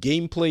and no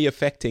gameplay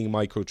affecting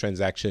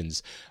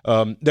microtransactions.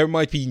 There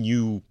might be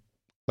new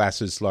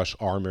classes /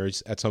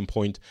 armors at some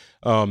point,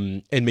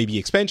 and maybe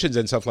expansions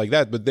and stuff like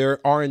that. But there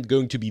aren't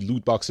going to be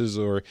loot boxes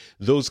or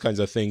those kinds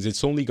of things.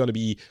 It's only going to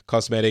be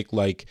cosmetic,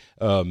 like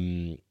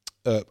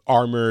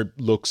armor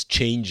looks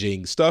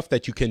changing stuff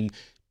that you can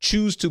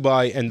choose to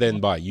buy and then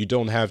buy. You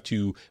don't have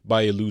to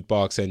buy a loot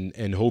box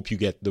and hope you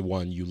get the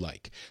one you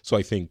like. So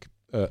I think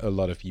a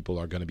lot of people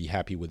are going to be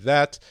happy with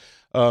that.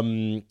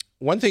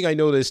 One thing I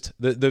noticed,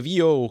 the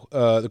VO,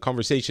 the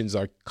conversations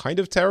are kind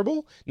of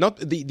terrible. Not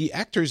the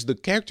actors, the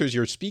characters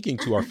you're speaking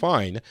to are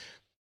fine.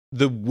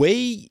 The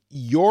way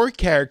your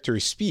character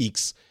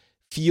speaks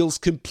feels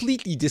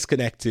completely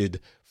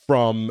disconnected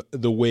from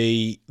the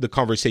way the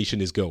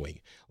conversation is going.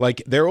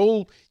 Like, they're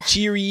all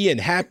cheery and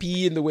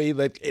happy in the way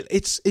that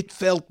it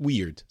felt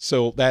weird.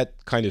 So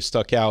that kind of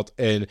stuck out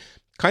and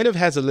kind of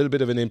has a little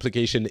bit of an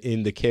implication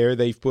in the care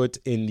they've put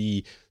in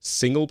the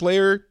single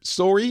player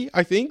story,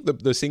 I think,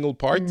 the single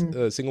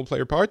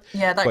player part.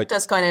 Yeah, that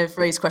does kind of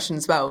raise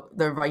questions about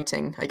the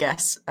writing, I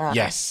guess.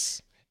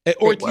 Yes.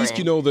 Or at least,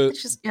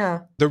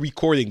 the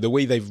recording, the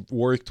way they've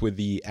worked with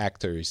the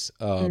actors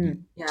to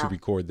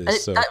record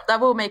this. So. That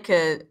will make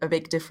a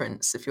big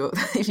difference if you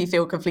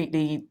feel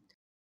completely,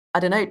 I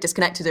don't know,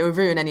 disconnected. It will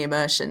ruin any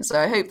immersion. So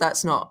I hope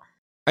that's not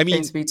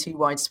going to be too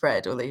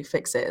widespread, or they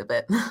fix it a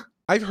bit.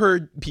 I've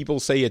heard people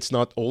say it's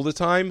not all the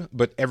time,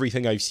 but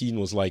everything I've seen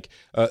was like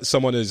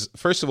someone is,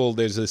 first of all,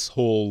 there's this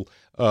whole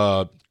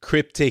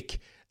cryptic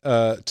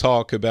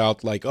talk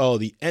about like, oh,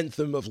 the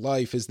anthem of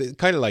life is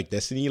kind of like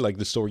Destiny, like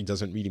the story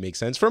doesn't really make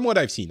sense from what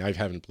I've seen. I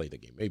haven't played the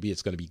game. Maybe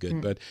it's going to be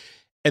good, but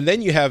and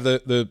then you have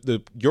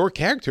the your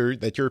character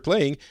that you're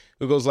playing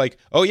who goes like,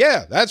 oh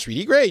yeah, that's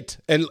really great,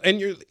 and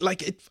you're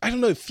like, I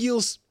don't know, it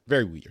feels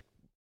very weird.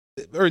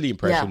 Early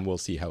impression, we'll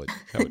see how it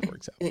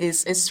works out.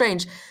 It's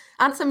strange.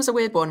 Anthem's a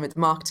weird one with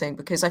marketing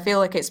because I feel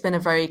like it's been a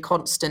very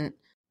constant,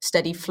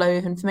 steady flow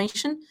of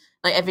information.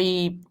 Like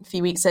every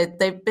few weeks,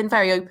 they've been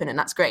very open, and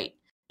that's great.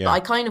 Yeah. But I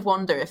kind of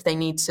wonder if they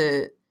need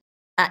to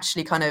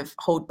actually kind of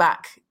hold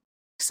back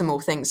some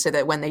more things so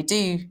that when they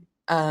do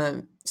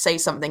say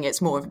something,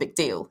 it's more of a big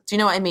deal. Do you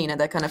know what I mean?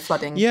 And they're kind of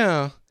flooding.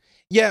 Yeah.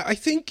 I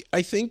think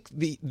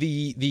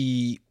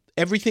the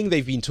everything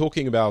they've been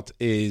talking about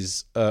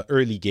is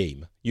early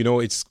game. You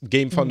know, it's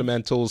game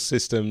fundamentals,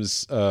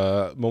 systems,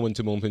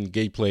 moment-to-moment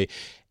gameplay.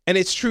 And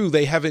it's true,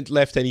 they haven't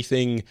left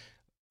anything,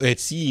 it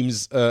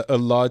seems, a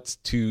lot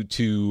to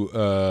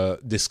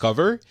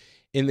discover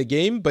in the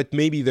game, but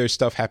maybe there's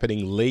stuff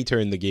happening later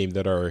in the game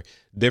that are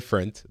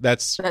different.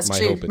 That's my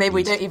true. hope. Maybe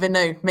we don't even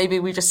know. Maybe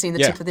we've just seen the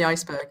tip of the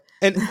iceberg.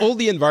 And all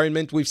the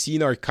environment we've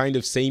seen are kind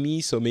of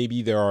samey, so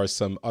maybe there are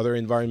some other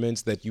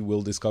environments that you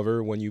will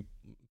discover when you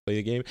play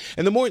the game.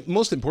 And the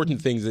most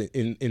important things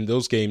in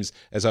those games,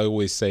 as I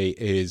always say,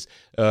 is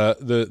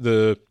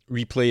the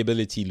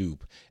replayability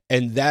loop.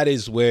 And that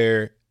is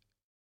where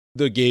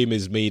the game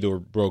is made or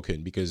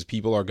broken, because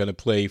people are going to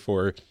play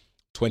for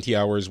 20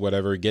 hours,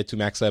 whatever, get to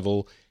max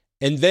level,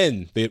 and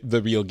then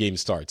the real game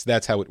starts.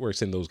 That's how it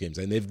works in those games.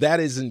 And if that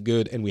isn't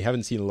good, and we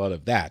haven't seen a lot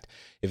of that,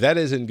 if that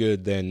isn't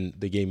good, then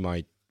the game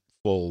might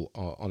fall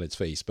on its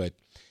face. But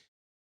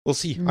we'll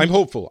see. I'm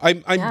hopeful.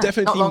 I'm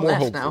definitely more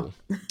hopeful.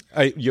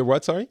 You're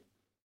what? Sorry?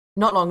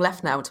 Not long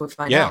left now until we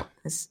find out.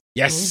 It's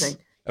amazing.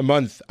 A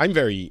month. I'm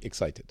very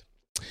excited.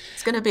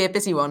 It's going to be a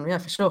busy one, yeah,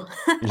 for sure.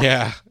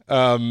 Yeah.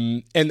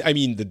 And I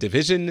mean, The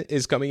Division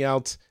is coming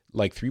out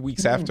like 3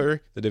 weeks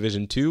after The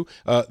Division 2.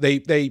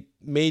 They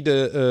made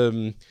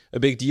a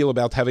big deal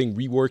about having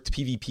reworked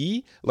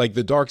PvP. Like,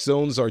 the dark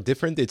zones are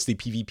different. It's the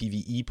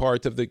PvPvE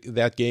part of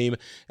that game.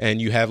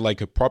 And you have like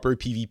a proper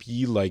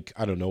PvP, like,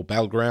 I don't know,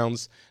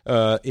 Battlegrounds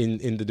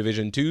in The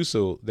Division 2.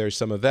 So there's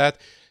some of that.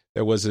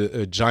 There was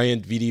a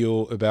giant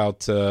video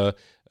about a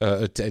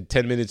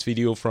 10 minutes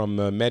video from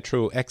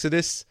Metro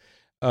Exodus,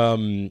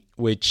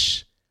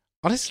 which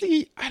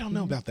honestly, I don't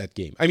know about that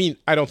game. I mean,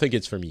 I don't think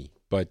it's for me,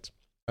 but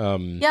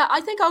yeah,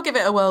 I think I'll give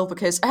it a whirl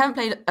because I haven't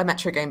played a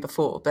Metro game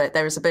before, but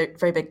there is a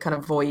very big kind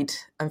of void.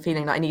 I'm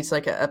feeling that I need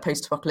like a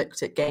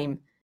post-apocalyptic game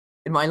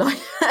in my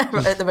life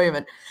at the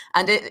moment,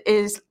 and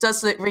it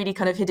does look really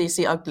kind of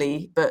hideously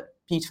ugly but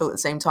beautiful at the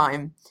same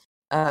time.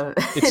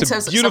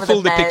 It's a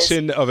beautiful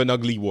depiction of an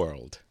ugly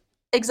world.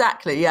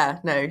 Exactly. Yeah.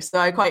 No. So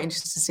I'm quite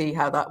interested to see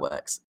how that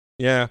works.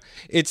 Yeah.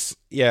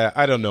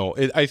 I don't know.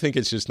 I think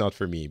it's just not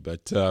for me.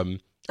 But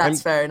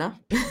that's fair enough.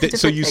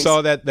 So you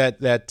saw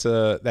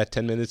that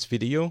 10 minutes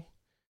video?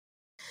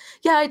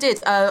 Yeah, I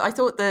did. I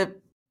thought the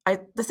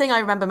thing I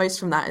remember most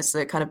from that is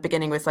the kind of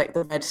beginning with like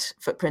the red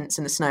footprints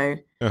in the snow,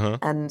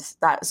 and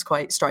that's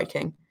quite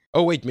striking.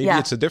 Oh wait, maybe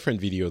it's a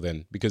different video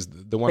then, because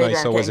the one I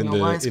saw was in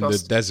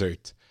the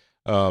desert.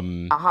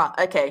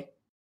 Okay.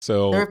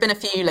 So there have been a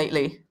few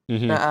lately.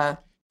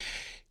 But,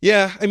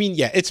 yeah, I mean,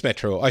 it's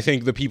Metro. I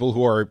think the people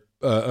who are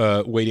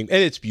waiting,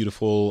 and it's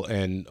beautiful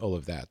and all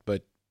of that,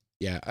 but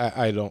yeah,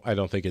 I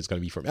don't think it's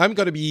going to be for me. I'm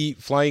going to be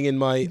flying in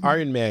my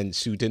Iron Man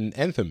suit in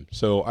Anthem,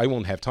 so I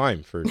won't have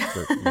time for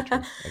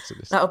Metro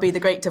Exodus. That'll be the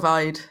great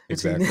divide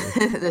between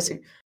the two.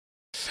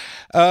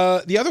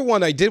 The other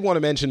one I did want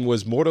to mention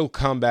was Mortal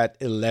Kombat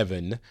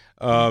 11,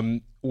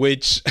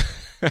 which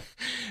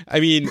I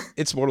mean,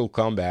 it's Mortal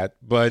Kombat,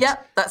 but Yeah,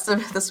 that's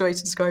the way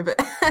to describe it.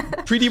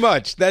 pretty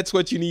much that's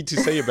what you need to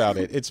say about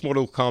it. It's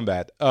Mortal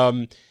Kombat.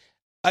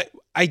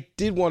 I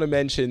did want to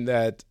mention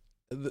that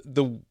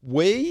the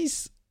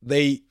ways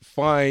they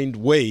find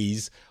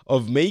ways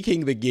of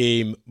making the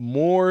game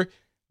more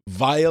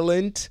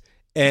violent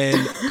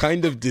and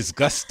kind of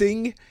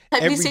disgusting.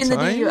 Have you seen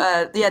time.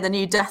 the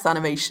new death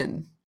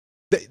animation?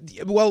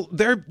 Well,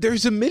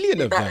 there's a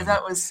million of them. They've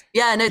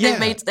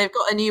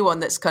got a new one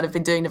that's kind of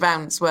been doing the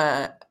rounds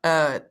where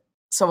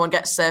someone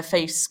gets their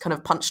face kind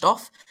of punched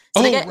off.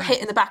 So they get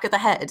hit in the back of the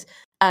head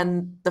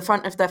and the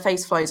front of their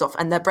face flies off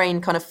and their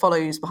brain kind of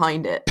follows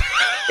behind it.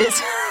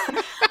 It's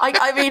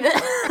I mean,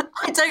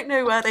 I don't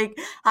know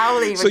how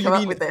they would come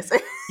up with this.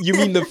 You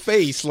mean the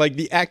face, like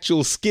the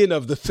actual skin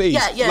of the face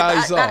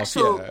flies off?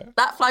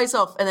 That flies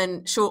off and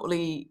then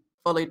shortly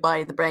followed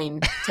by the brain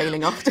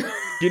tailing off.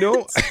 You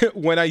know,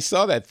 when I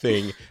saw that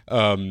thing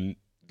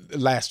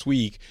last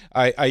week,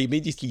 I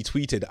immediately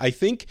tweeted, I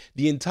think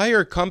the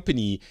entire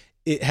company,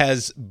 it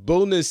has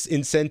bonus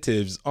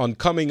incentives on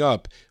coming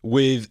up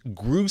with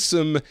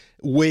gruesome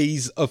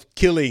ways of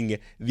killing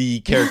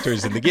the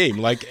characters in the game.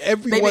 Like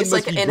everyone, maybe it's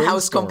like an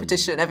in-house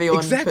competition.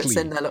 Everyone puts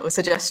in their little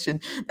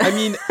suggestion. I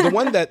mean, the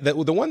one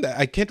that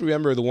I can't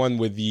remember the one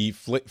with the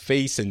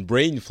face and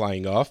brain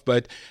flying off,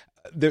 but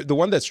the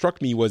one that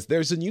struck me was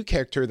there's a new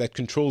character that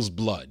controls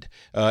blood.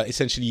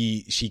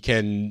 Essentially, she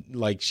can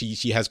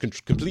she has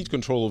complete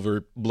control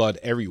over blood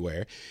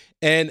everywhere,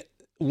 and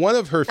one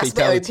of her fatalities.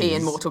 That's a bit OP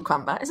in Mortal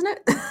Kombat, isn't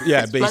it?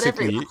 Yeah,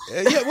 basically.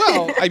 Yeah,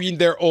 well, I mean,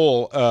 they're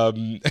all.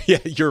 Yeah,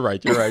 you're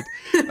right.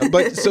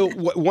 But so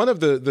one of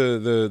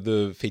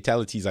the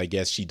fatalities, I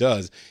guess, she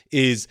does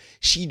is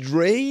she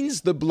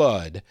drains the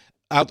blood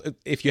out.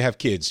 If you have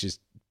kids,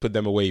 just put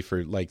them away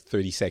for like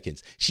 30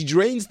 seconds. She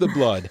drains the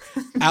blood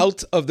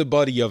out of the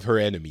body of her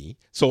enemy.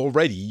 So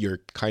already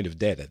you're kind of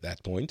dead at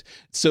that point.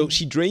 So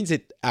she drains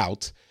it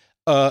out,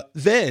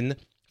 then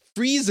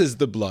freezes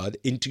the blood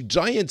into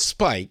giant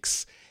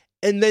spikes,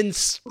 and then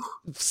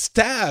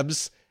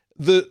stabs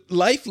the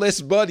lifeless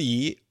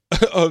body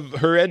of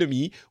her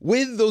enemy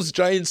with those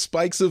giant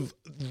spikes of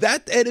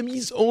that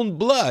enemy's own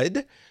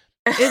blood.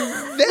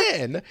 And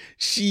then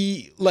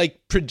she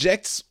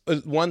projects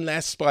one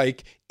last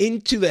spike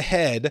into the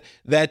head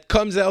that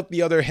comes out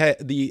the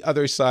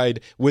other side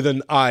with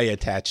an eye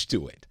attached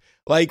to it.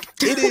 Like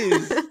it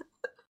is.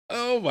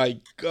 Oh my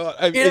God!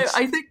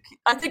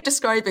 I think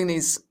describing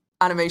these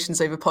animations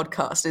over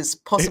podcast is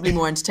possibly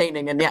more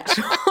entertaining than the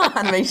actual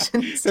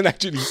animations. Than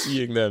actually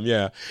seeing them.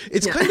 Yeah,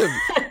 it's kind of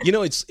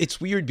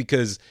it's weird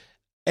because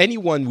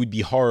anyone would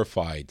be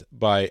horrified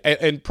by,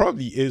 and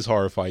probably is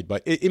horrified by,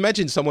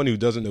 imagine someone who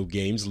doesn't know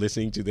games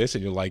listening to this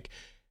and you're like,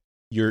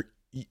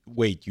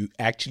 wait, you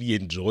actually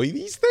enjoy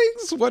these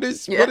things? What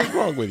is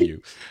wrong with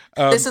you?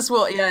 This is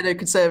what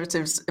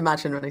conservatives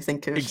imagine when they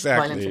think of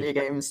violent video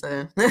games.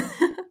 So.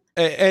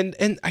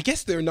 and I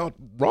guess they're not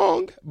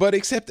wrong, but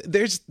except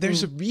there's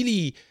a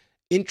really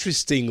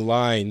interesting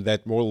line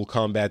that Mortal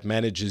Kombat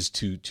manages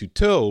to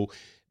toe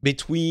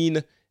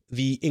between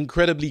the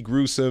incredibly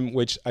gruesome,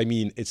 which, I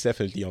mean, it's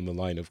definitely on the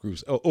line of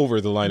gruesome, over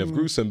the line of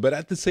gruesome, but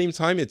at the same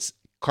time, it's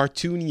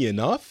cartoony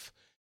enough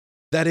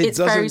that it's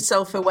very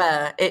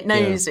self-aware. It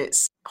knows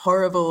it's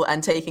horrible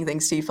and taking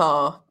things too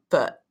far,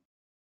 but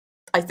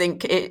I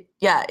think it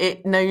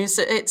knows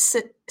that it's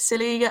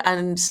silly,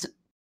 and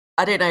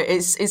I don't know,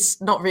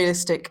 it's not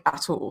realistic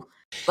at all.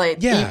 Like,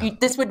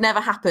 this would never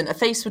happen. A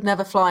face would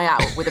never fly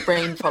out with a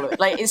brain following.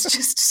 Like, it's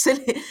just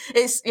silly.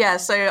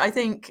 So I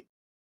think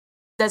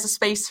there's a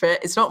space for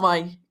it. It's not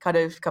my kind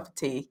of cup of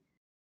tea,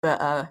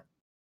 but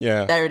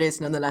there it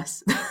is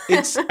nonetheless.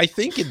 I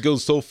think it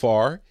goes so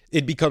far,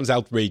 it becomes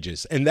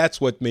outrageous, and that's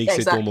what makes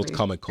it almost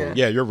comical.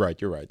 Yeah, you're right.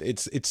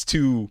 It's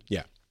too,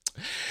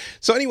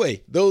 So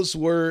anyway, those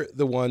were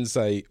the ones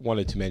I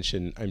wanted to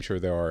mention. I'm sure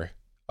there are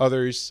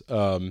others,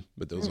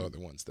 but those are the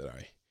ones that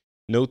I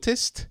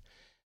noticed.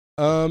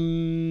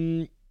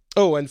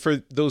 Oh, and for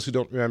those who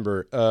don't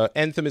remember,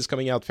 Anthem is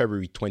coming out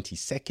February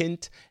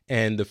 22nd,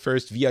 and the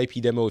first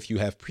VIP demo, if you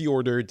have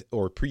pre-ordered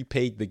or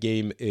prepaid the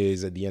game,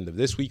 is at the end of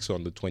this week, so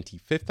on the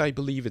 25th, I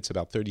believe. It's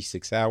about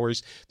 36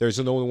 hours. There's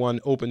another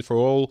one open for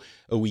all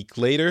a week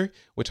later,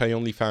 which I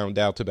only found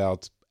out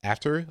about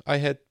after I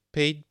had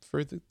paid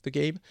for the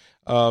game.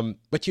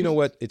 But you know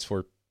what? It's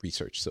for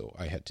research, so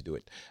I had to do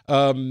it.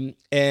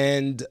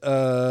 And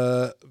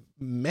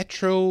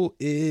Metro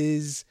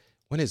is...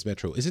 When is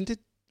Metro? Isn't it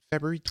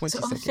February 22nd? So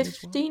on the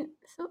 15th?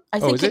 I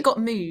think it got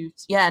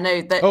moved. Yeah, no.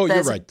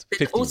 You're right.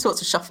 All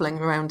sorts of shuffling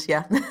around,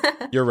 yeah.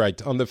 You're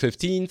right. On the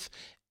 15th.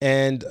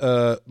 And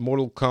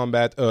Mortal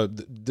Kombat,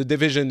 the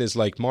Division is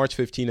like March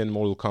 15th, and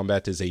Mortal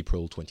Kombat is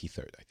April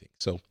 23rd, I think.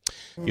 So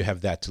you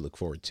have that to look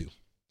forward to.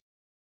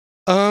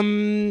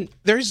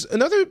 There's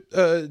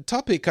another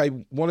topic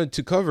I wanted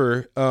to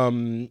cover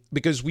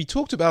because we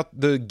talked about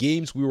the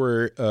games we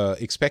were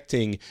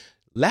expecting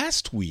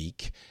last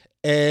week,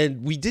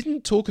 and we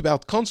didn't talk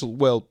about console.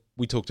 Well,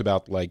 we talked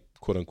about like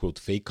quote unquote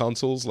fake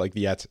consoles like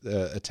the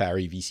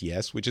Atari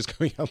VCS, which is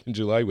coming out in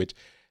July, which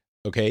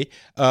Okay,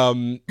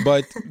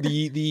 but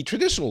the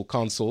traditional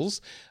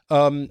consoles,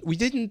 we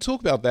didn't talk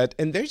about that,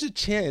 and there's a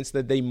chance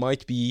that they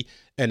might be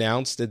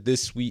announced at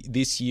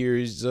this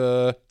year's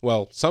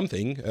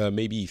something,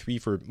 maybe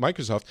E3 for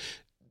Microsoft.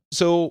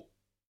 So,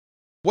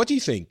 what do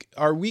you think?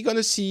 Are we going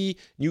to see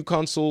new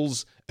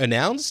consoles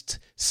announced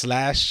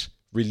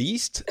 /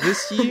 released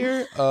this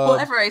year?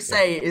 Whatever I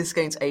say is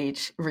going to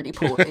age really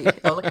poorly.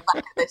 I'll look back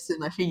at this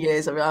in a few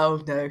years and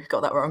oh no,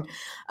 got that wrong.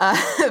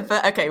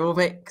 But okay, we'll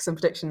make some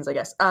predictions, I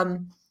guess.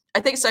 I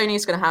think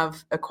Sony's going to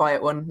have a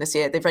quiet one this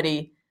year. They've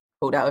already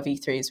pulled out of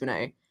E3, as we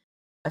know.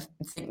 I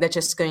think they're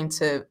just going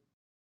to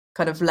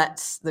kind of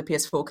let the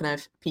PS4 kind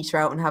of peter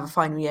out and have a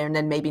final year, and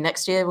then maybe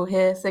next year we'll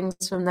hear things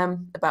from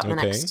them about the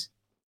next.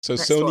 So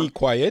Sony one.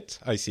 Quiet,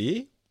 I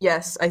see.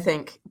 Yes, I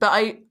think.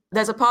 But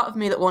there's a part of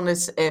me that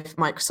wonders if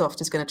Microsoft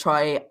is going to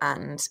try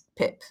and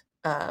pip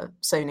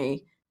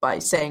Sony by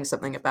saying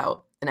something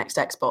about the next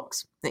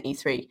Xbox, the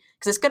E3,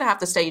 because it's going to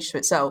have the stage to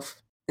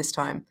itself this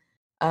time.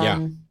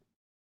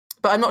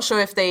 But I'm not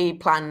sure if they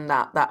plan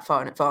that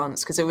far in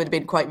advance, because it would have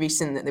been quite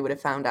recent that they would have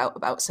found out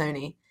about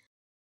Sony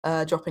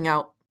dropping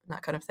out,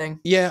 that kind of thing.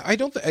 Yeah, I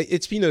don't.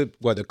 It's been a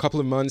couple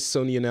of months.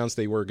 Sony announced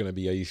they were going to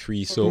be at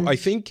E3, so I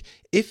think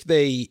if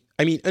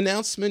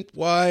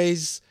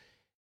announcement-wise,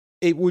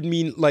 it would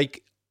mean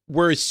like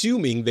we're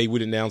assuming they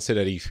would announce it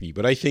at E3,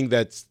 but I think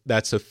that's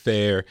a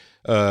fair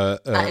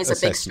that is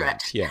assessment. A big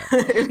stretch. Yeah.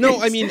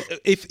 No, I mean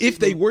if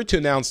they were to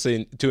announce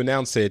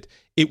it,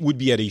 it would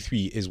be at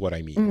E3, is what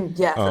I mean.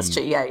 Yeah, that's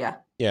true. Yeah.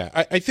 Yeah,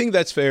 I think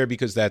that's fair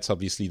because that's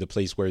obviously the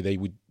place where they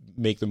would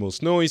make the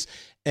most noise,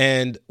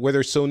 and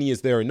whether Sony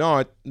is there or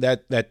not,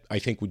 that I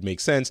think would make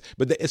sense.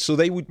 But so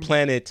they would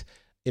plan it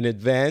in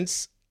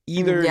advance,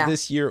 either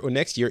this year or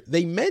next year.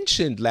 They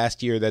mentioned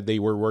last year that they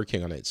were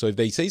working on it. So if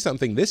they say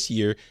something this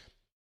year,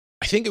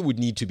 I think it would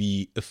need to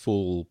be a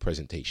full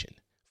presentation,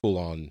 full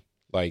on,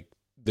 like,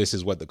 this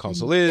is what the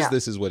console is,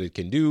 this is what it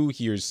can do,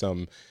 here's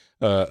some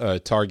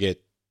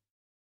target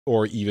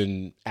or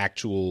even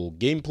actual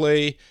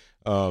gameplay.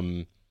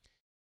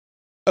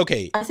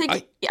 Okay. I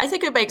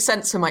think it makes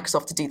sense for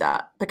Microsoft to do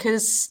that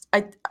because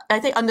I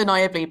think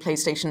undeniably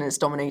PlayStation has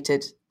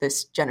dominated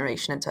this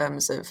generation in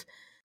terms of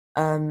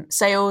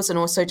sales and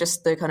also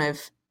just the kind of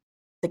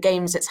the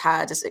games it's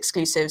had as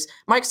exclusives.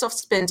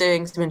 Microsoft's been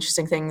doing some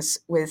interesting things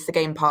with the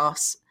Game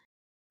Pass,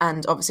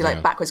 and obviously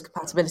like backwards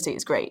compatibility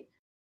is great.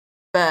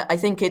 But I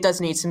think it does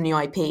need some new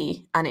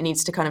IP, and it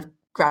needs to kind of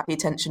grab the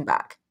attention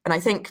back. And I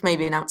think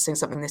maybe announcing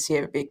something this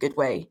year would be a good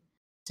way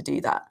to do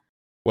that.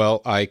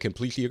 Well, I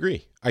completely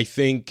agree. I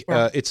think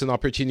it's an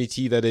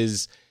opportunity that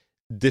is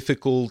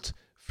difficult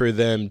for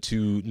them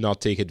to not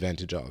take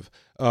advantage of.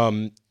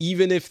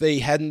 Even if they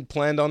hadn't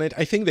planned on it,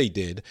 I think they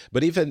did.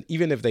 But even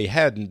if they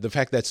hadn't, the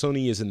fact that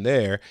Sony isn't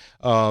there,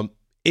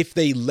 if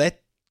they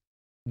let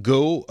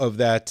go of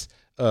that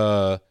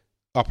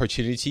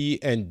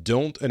opportunity and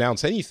don't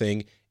announce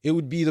anything, it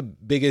would be the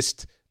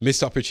biggest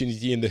missed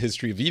opportunity in the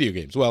history of video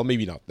games. Well,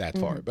 maybe not that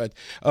far, but...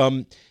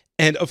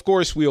 and of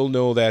course, we all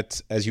know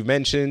that, as you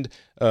mentioned,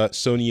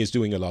 Sony is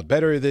doing a lot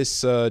better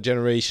this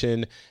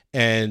generation,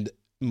 and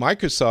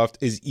Microsoft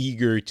is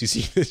eager to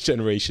see this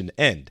generation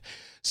end.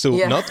 So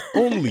not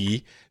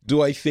only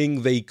do I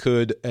think they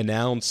could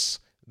announce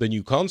the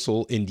new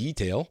console in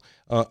detail,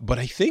 but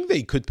I think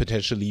they could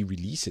potentially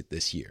release it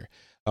this year.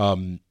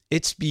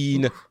 It's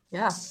been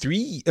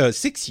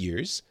 6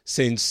 years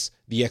since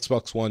the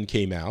Xbox One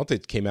came out.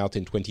 It came out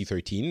in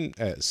 2013,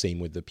 same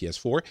with the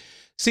PS4.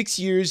 6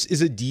 years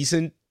is a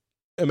decent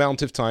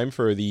amount of time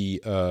for the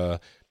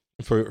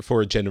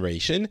for a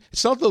generation.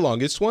 It's not the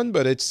longest one,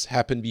 but it's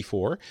happened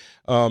before.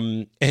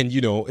 And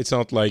it's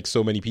not like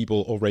so many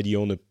people already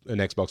own an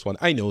Xbox One.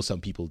 I know some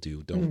people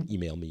do. Don't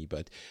email me,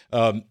 but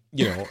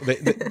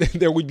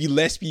there would be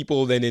less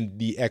people than in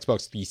the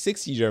Xbox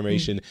 360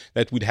 generation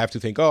that would have to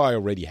think, oh, I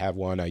already have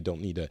one, I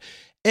don't need a.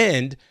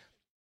 And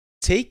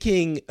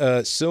taking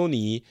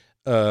Sony,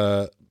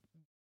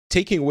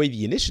 taking away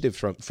the initiative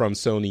from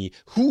Sony,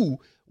 who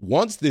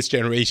wants this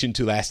generation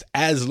to last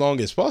as long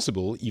as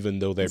possible, even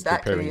though they're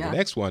preparing the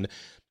next one.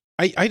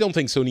 I don't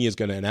think Sony is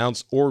going to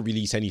announce or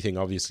release anything,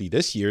 obviously,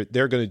 this year.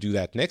 They're going to do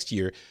that next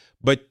year.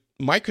 But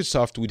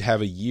Microsoft would have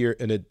a year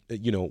and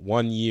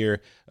 1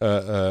 year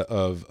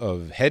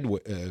of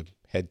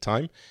head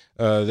time.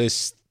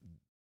 This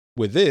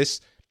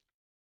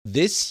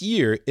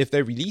year, if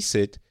they release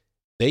it,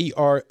 they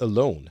are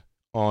alone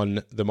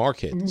on the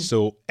market.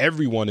 So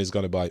everyone is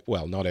going to buy,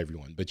 well, not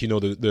everyone, but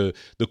the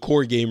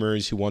core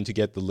gamers who want to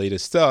get the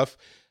latest stuff,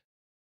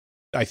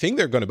 I think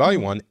they're going to buy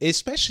one.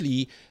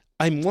 Especially,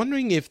 I'm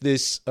wondering if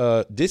this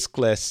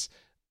diskless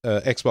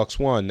Xbox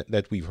One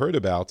that we've heard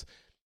about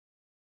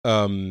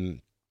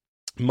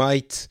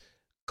might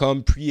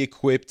come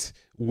pre-equipped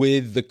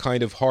with the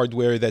kind of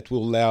hardware that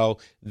will allow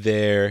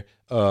their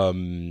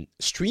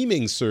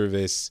streaming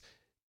service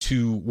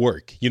to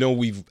work.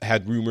 We've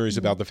had rumors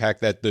about the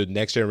fact that the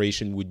next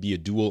generation would be a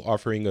dual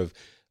offering of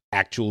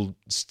actual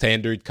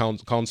standard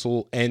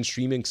console and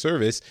streaming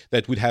service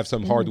that would have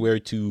some hardware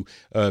to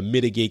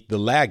mitigate the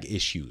lag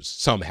issues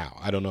somehow.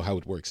 I don't know how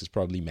it works. It's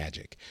probably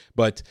magic.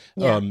 But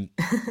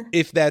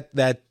if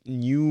that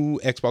new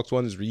Xbox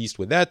One is released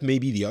with that,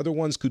 maybe the other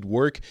ones could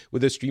work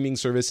with a streaming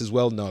service as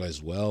well. Not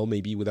as well,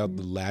 maybe without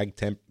the lag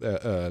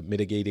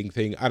mitigating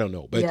thing. I don't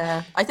know. But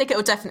yeah, I think it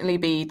will definitely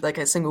be like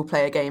a single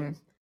player game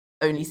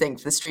only thing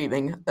for the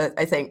streaming.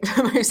 I think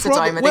most of the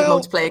time, I think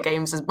multiplayer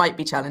games might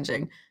be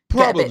challenging.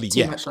 Probably, get a bit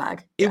too much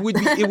lag. It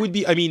would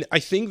be. I mean, I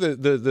think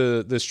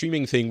the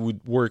streaming thing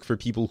would work for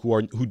people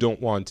who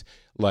don't want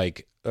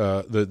like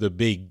the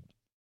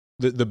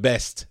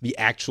best, the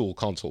actual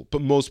console.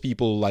 But most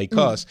people like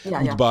us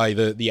would buy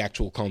the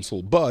actual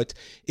console. But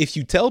if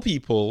you tell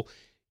people,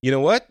 you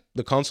know what,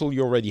 the console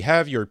you already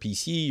have, your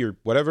PC, your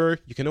whatever,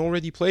 you can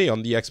already play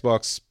on the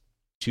Xbox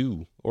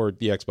 2 or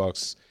the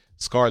Xbox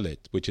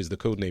Scarlet, which is the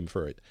code name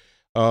for it.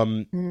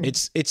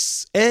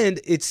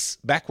 It's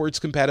backwards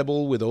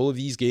compatible with all of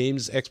these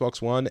games,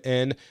 Xbox One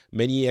and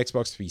many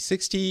Xbox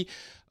 360.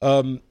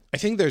 I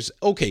think there's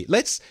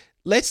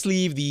let's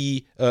leave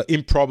the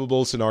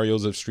improbable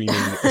scenarios of streaming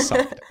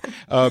aside.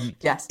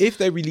 Yes. If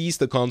they release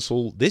the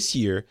console this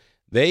year,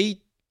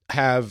 they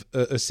have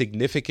a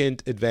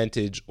significant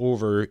advantage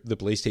over the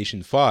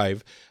PlayStation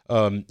 5.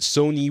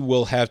 Sony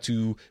will have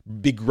to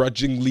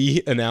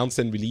begrudgingly announce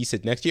and release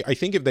it next year. I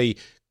think if they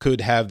could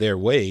have their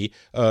way,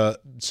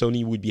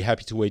 Sony would be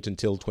happy to wait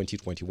until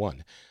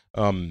 2021.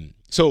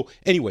 So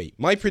anyway,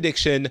 my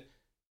prediction,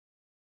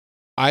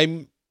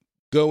 I'm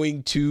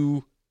going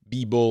to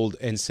be bold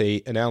and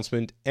say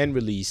announcement and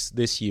release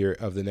this year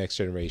of the next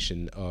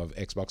generation of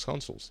Xbox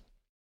consoles.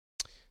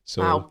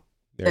 So wow.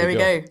 There we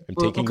go.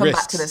 We'll come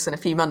back to this in a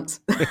few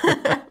months.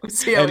 We'll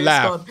see how and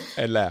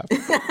laugh.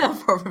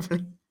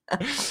 Probably.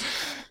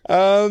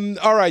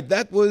 All right,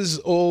 that was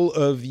all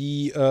of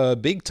the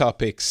big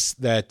topics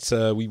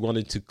that we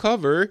wanted to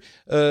cover.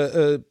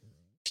 A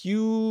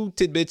few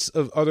tidbits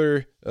of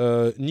other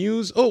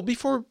news. Oh,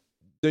 before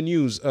the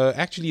news,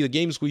 actually the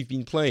games we've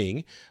been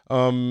playing.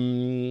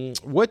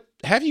 What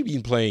have you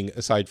been playing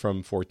aside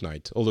from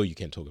Fortnite? Although you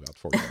can't talk about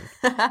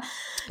Fortnite.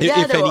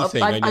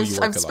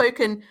 I've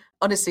spoken.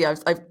 Honestly,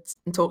 I've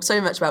talked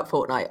so much about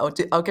Fortnite.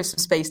 I'll give some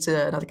space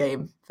to another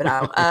game for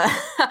now.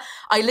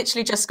 I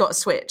literally just got a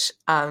Switch.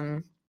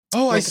 I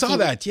saw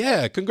that.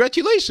 Yeah,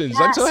 congratulations!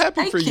 Yes, I'm so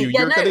happy for you.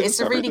 Yeah,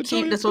 it's a really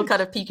cute little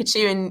kind of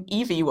Pikachu and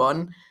Eevee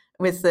one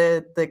with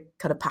the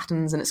kind of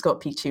patterns, and it's got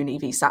Pikachu and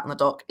Eevee sat on the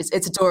dock.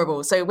 It's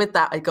adorable. So with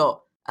that, I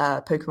got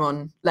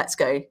Pokemon Let's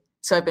Go.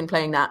 So I've been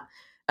playing that.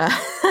 A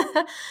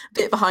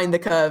bit behind the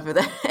curve with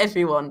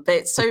everyone, but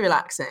it's so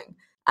relaxing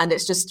and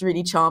it's just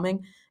really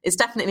charming. It's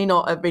definitely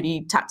not a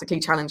really tactically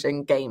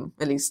challenging game,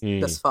 at least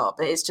thus far.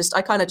 But it's just,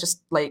 I kind of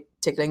just like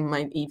tickling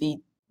my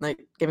Eevee,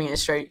 like giving it a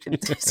stroke, and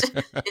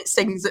it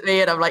sings at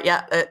me, and I'm like,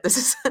 yeah, this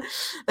is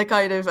the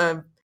kind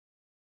of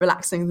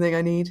relaxing thing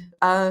I need.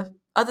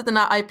 Other than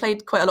that, I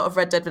played quite a lot of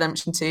Red Dead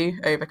Redemption 2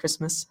 over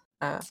Christmas.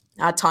 I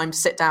had time to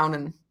sit down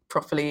and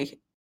properly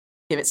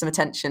give it some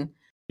attention.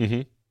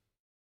 Mm-hmm.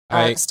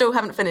 I still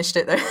haven't finished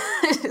it though.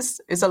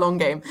 It's a long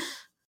game.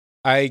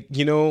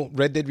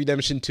 Red Dead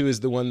Redemption 2 is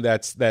the one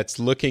that's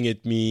looking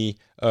at me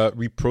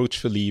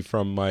reproachfully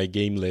from my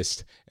game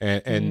list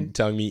and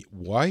telling me,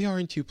 why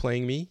aren't you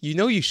playing me? You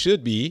know you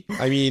should be.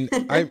 I mean,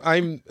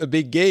 I'm a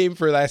big game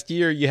for last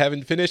year. You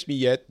haven't finished me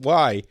yet.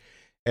 Why?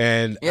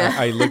 And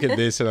I look at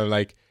this and I'm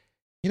like,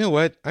 you know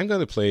what? I'm going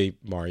to play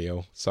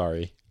Mario.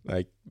 Sorry.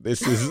 Like,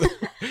 this is...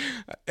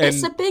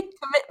 it's a big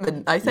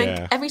commitment. I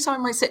think every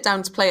time I sit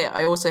down to play it,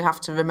 I also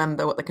have to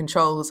remember what the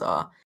controls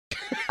are.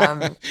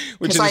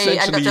 Because I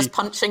end up just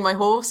punching my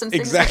horse and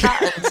things like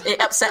that, and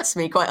it upsets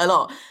me quite a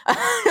lot.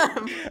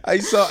 I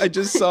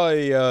just saw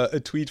a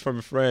tweet from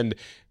a friend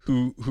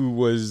who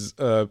was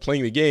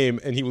playing the game,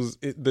 and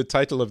the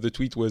title of the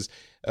tweet was,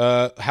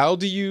 how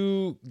do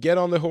you get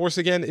on the horse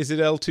again? Is it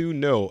L2?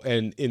 No.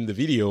 And in the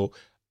video,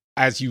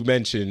 as you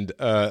mentioned,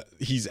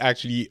 he's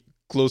actually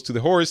close to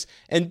the horse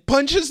and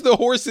punches the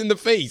horse in the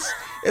face.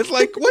 It's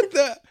like,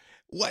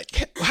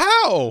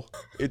 how?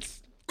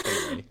 It's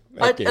anyway.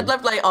 I'd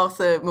love like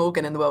Arthur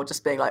Morgan in the world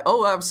just being like,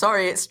 oh, I'm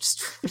sorry, it's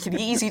just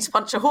really easy to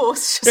punch a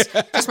horse.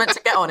 Just meant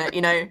to get on it,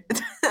 you know.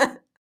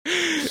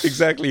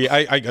 Exactly.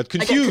 I got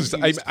confused.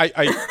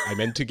 I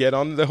meant to get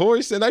on the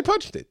horse and I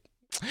punched it.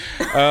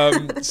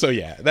 So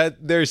yeah,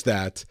 there's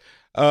that.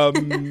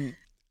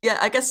 Yeah,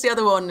 I guess the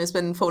other one has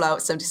been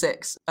Fallout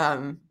 76.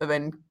 I've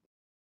been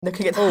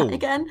looking at that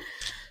again.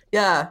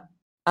 Yeah.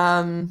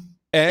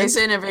 It's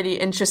in a really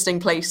interesting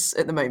place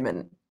at the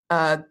moment.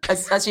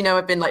 As you know,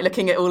 I've been like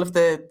looking at all of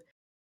the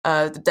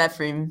dev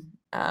room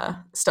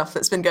stuff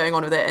that's been going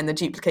on with it and the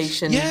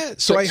duplication. Yeah,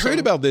 so I heard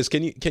about this.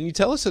 Can you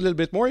tell us a little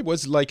bit more? It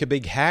was like a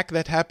big hack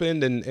that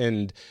happened,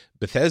 and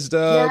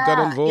Bethesda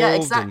got involved. Yeah,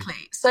 exactly.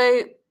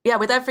 So yeah,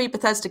 with every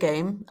Bethesda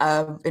game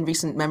in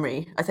recent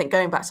memory, I think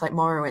going back to like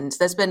Morrowind,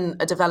 there's been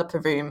a developer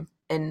room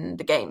in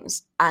the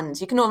games, and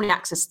you can normally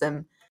access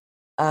them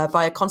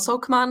via console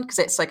command because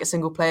it's like a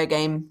single player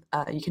game.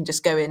 You can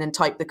just go in and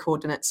type the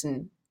coordinates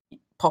and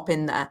pop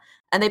in there.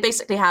 And they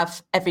basically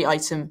have every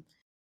item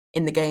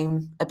in the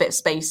game, a bit of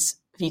space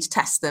for you to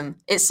test them.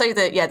 It's so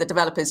that, the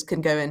developers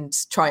can go and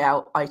try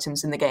out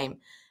items in the game.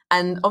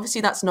 And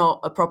obviously that's not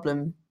a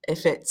problem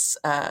if it's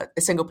a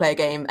single player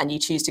game and you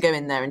choose to go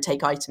in there and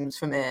take items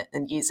from it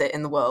and use it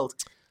in the world.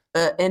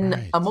 But in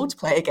a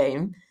multiplayer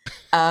game,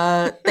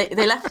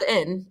 they left it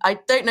in. I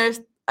don't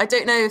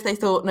know if they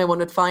thought no one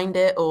would find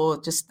it or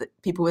just that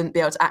people wouldn't be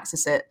able to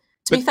access it.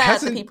 To be fair,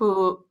 the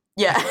people...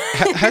 Yeah.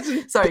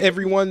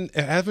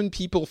 Haven't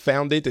people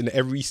found it in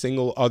every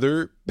single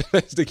other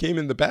Bethesda game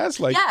in the past?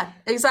 Yeah,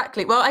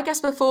 exactly. Well, I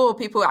guess before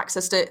people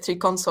accessed it through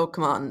console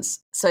commands.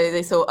 So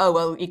they thought, oh,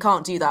 well, you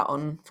can't do that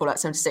on Fallout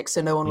 76,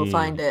 so no one will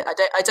find it.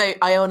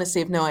 I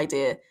honestly have no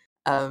idea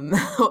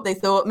what they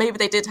thought. Maybe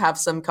they did have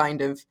some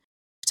kind of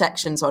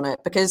protections on it,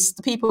 because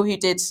the people who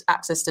did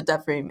access the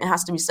dev room, it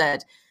has to be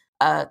said,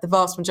 the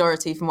vast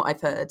majority, from what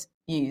I've heard,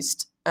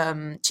 used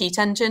cheat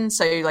engine,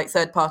 so like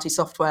third-party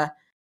software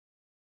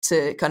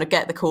to kind of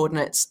get the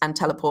coordinates and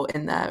teleport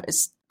in there.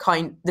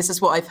 This is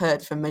what I've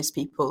heard from most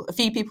people. A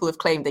few people have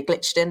claimed they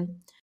glitched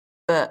in,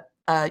 but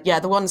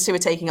the ones who were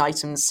taking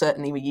items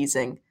certainly were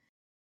using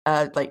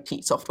like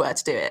cheat software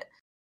to do it.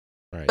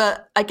 Right.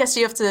 But I guess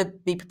you have to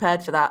be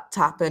prepared for that to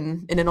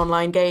happen in an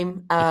online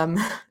game.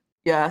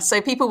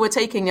 So people were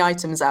taking the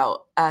items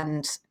out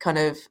and kind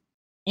of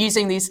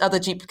using these other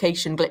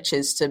duplication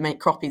glitches to make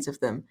copies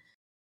of them.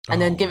 And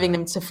then giving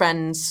them to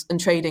friends and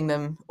trading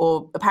them,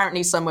 or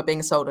apparently some were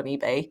being sold on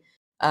eBay.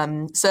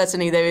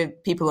 Certainly there were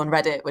people on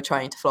Reddit were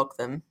trying to flog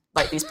them,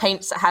 like these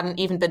paints that hadn't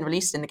even been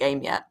released in the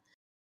game yet,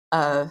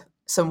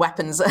 some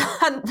weapons that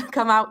hadn't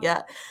come out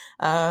yet,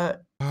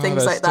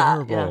 things like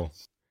that. Terrible.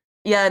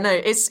 Yeah, no,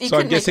 it's... So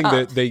I'm guessing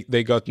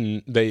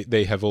that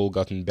they have all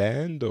gotten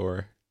banned,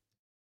 or...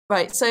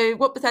 Right, so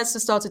what Bethesda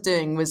started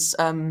doing was...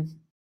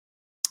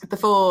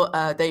 before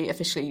they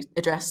officially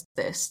addressed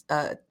this,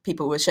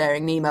 people were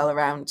sharing an email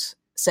around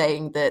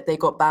saying that they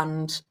got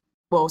banned,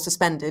 well,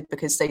 suspended,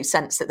 because they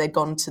sensed that they'd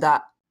gone to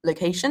that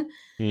location.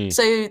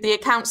 So the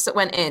accounts that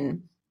went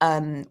in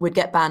would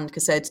get banned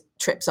because they'd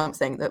tripped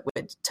something that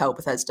would tell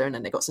Bethesda, and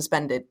then they got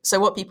suspended. So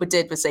what people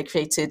did was they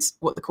created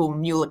what they call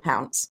mule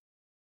accounts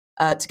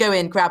to go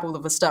in, grab all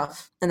of the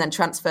stuff, and then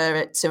transfer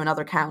it to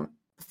another account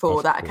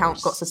before that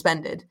account got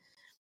suspended.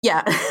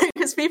 Yeah,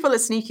 because people are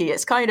sneaky.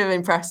 It's kind of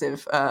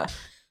impressive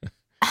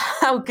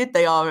how good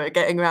they are at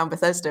getting around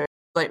Bethesda,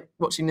 like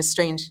watching this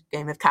strange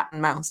game of cat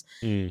and mouse.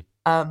 And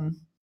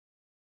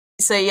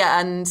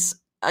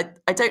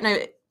I don't know,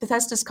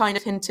 Bethesda's kind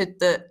of hinted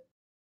that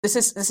this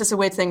is a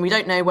weird thing. We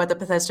don't know whether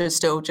Bethesda is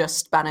still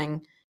just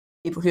banning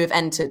people who have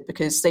entered,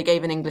 because they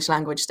gave an English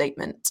language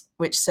statement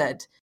which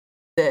said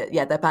that,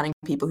 they're banning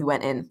people who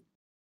went in.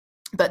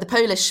 But the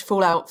Polish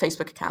Fallout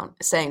Facebook account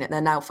is saying that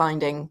they're now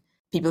finding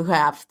people who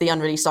have the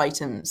unreleased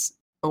items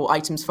or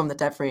items from the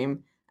dev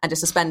room and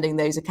just suspending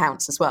those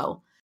accounts as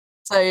well.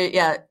 So,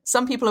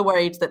 some people are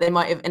worried that they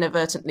might have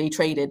inadvertently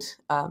traded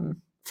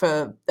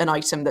for an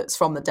item that's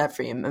from the dev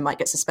room and might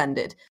get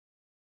suspended.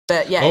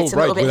 But it's a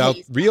little bit without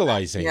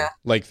realizing,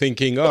 like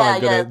thinking,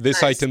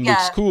 this item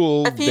looks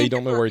cool. They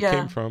don't know where it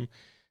came from.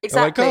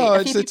 Exactly.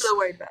 Like, a few people are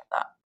worried about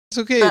that. It's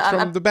okay. It's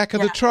from the back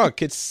of the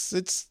truck. It's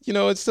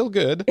still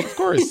good. Of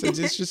course,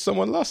 it's just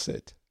someone lost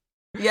it.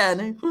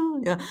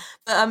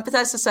 But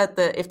Bethesda said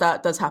that if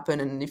that does happen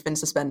and you've been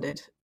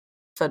suspended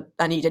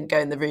and you didn't go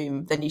in the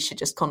room, then you should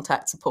just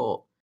contact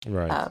support.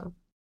 Right.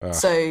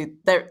 So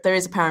there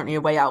is apparently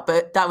a way out,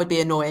 but that would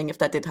be annoying if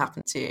that did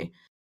happen to you.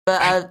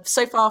 But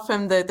so far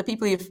from the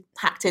people who've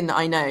hacked in that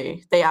I know,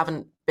 they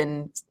haven't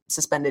been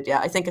suspended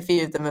yet. I think a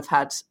few of them have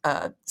had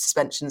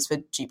suspensions for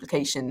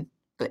duplication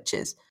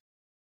glitches.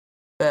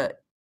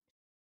 But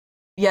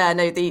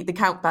the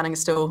account banning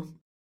is still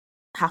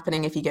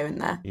happening if you go in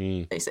there,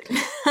 basically.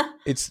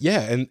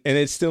 And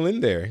it's still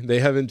in there. They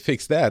haven't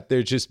fixed that.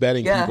 They're just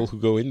banning people who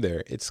go in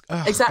there. It's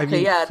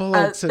exactly.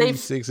 Fallout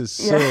 76 is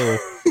so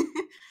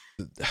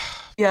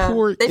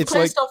poor. They've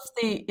closed off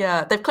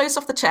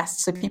the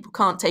chests, so people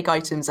can't take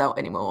items out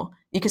anymore.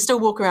 You can still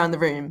walk around the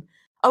room.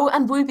 Oh,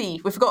 and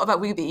Wooby. We forgot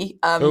about Wooby.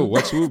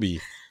 What's Wooby?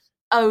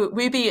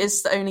 Wooby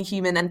is the only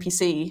human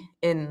NPC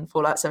in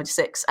Fallout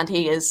 76, and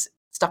he is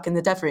stuck in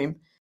the dev room.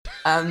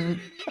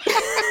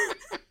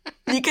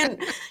 You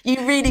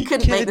really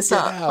couldn't make this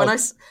up. When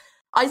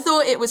I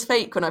thought it was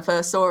fake when I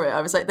first saw it.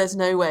 I was like, there's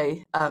no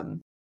way. But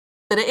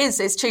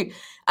it's true.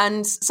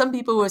 And some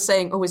people were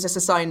saying, oh, is this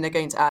a sign they're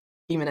going to add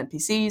human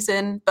NPCs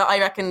in? But I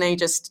reckon they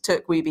just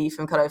took Wooby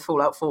from kind of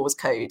Fallout 4's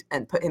code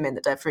and put him in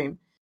the dev room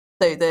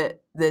so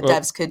that the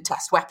devs could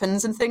test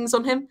weapons and things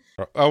on him.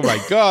 Oh my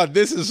God,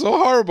 this is so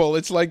horrible.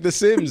 It's like The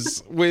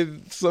Sims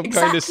with some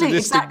kind of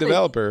sadistic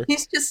developer.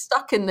 He's just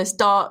stuck in this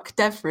dark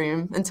dev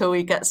room until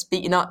he gets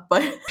beaten up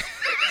by...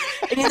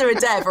 either a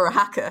dev or a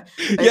hacker.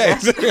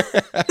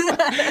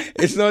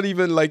 It's not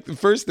even like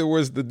first there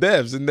was the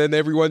devs, and then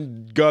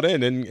everyone got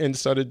in and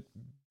started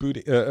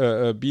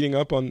beating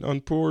up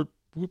on poor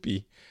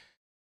Whoopi.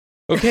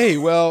 Okay,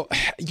 well,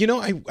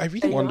 I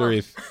really wonder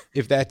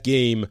if that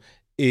game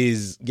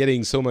is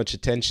getting so much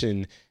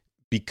attention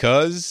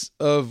because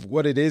of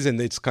what it is, and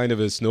it's kind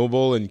of a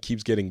snowball and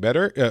keeps getting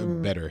bigger,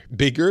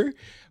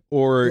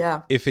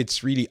 or if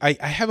it's really, I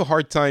have a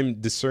hard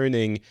time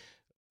discerning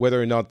whether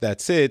or not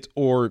that's it,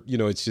 or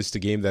it's just a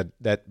game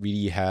that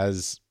really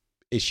has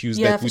issues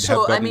that would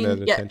have gotten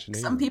that attention.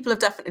 Some people have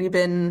definitely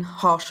been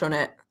harsh on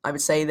it, I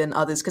would say, than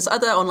others, because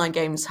other online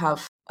games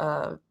have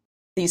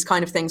these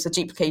kind of things, the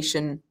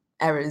duplication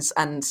errors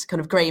and kind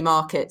of grey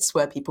markets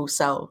where people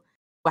sell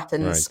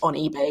weapons on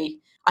eBay.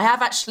 I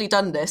have actually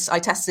done this. I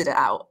tested it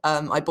out.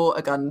 I bought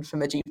a gun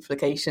from a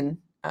duplication.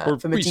 For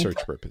research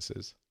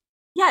purposes.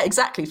 Yeah,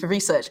 exactly, for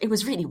research. It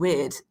was really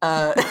weird.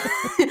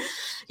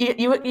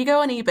 You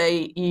go on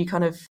eBay, you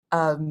kind of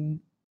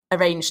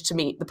arrange to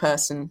meet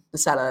the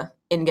seller,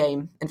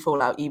 in-game in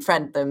Fallout. You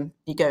friend them,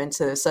 you go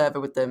into the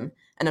server with them,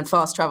 and then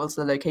fast travel to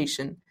the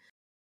location.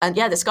 And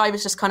this guy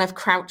was just kind of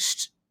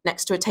crouched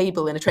next to a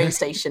table in a train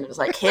station. It was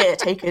like, here,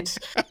 take it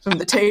from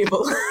the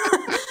table.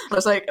 I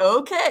was like,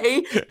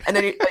 okay. And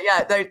then,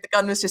 the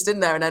gun was just in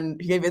there, and then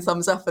he gave me a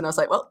thumbs up, and I was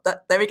like, well,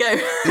 there we go.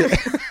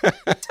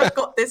 I've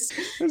got this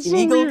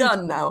illegal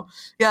gun now.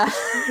 Yeah.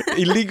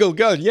 Illegal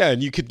gun, yeah,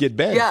 and you could get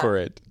banned for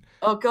it.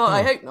 Oh, God,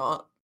 I hope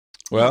not.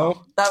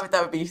 Well, no,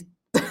 that would be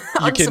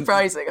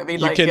unsurprising.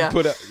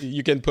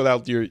 You can pull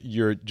out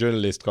your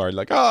journalist card,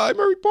 like, I'm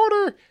a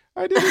reporter.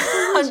 I did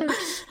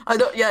it.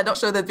 I'm not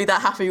sure they'd be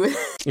that happy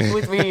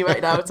with me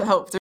right now to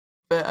help.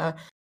 But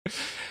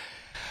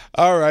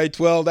all right,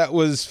 well, that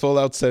was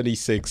Fallout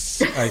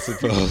 76, I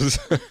suppose.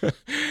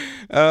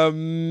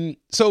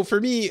 So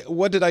for me,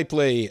 what did I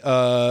play?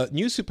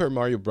 New Super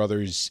Mario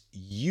Brothers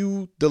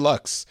U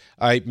Deluxe.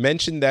 I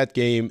mentioned that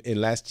game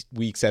in last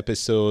week's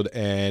episode,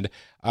 and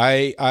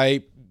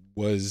I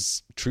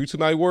was true to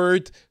my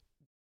word,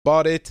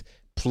 bought it,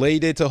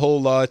 played it a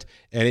whole lot,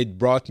 and it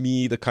brought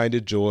me the kind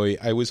of joy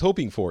I was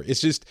hoping for.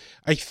 It's just,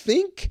 I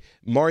think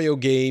Mario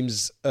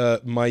games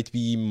might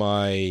be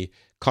my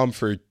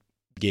comfort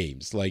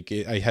games. Like,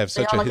 I have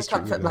such a history.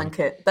 Like a comfort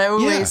blanket. They're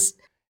always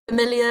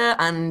familiar,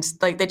 and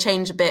like they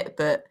change a bit,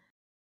 but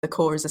the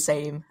core is the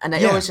same, and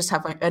they always just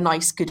have like a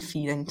nice, good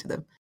feeling to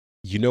them.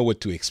 You know what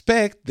to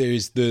expect.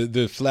 There's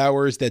the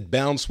flowers that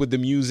bounce with the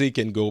music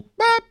and go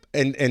bop,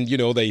 and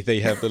they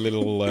have the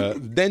little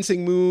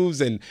dancing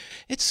moves, and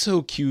it's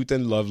so cute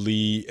and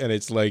lovely, and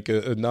it's like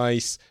a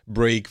nice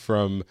break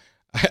from,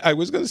 I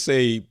was going to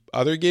say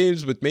other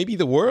games, but maybe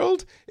the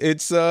world.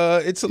 It's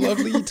a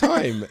lovely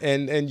time,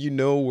 and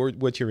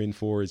what you're in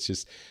for. It's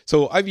just,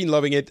 so I've been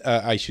loving it.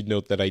 I should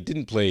note that I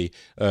didn't play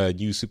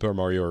New Super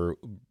Mario or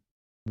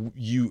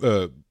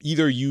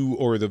either you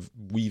or the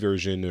Wii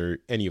version or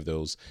any of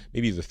those.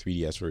 Maybe the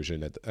 3DS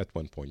version at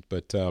one point.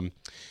 But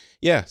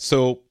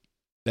so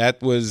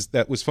that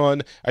was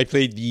fun. I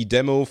played the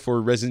demo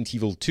for Resident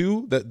Evil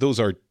 2. Those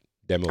are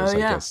demos, I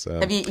guess.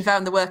 Have you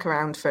found the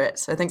workaround for it?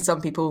 So I think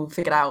some people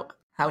figured out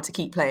how to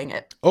keep playing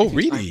it. Oh,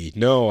 really?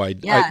 No,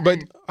 but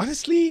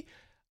honestly,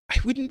 I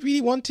wouldn't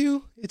really want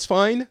to. It's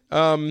fine.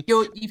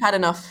 You've had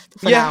enough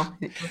for now.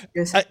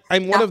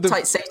 I'm one of the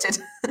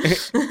sated.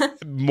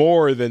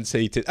 More than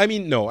sated. I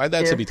mean, no,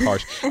 that's a bit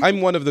harsh.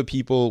 I'm one of the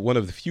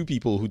few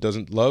people who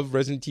doesn't love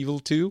Resident Evil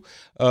 2.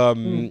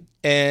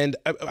 And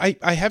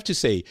I have to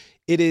say,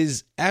 it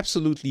is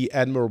absolutely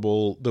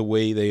admirable the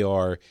way they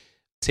are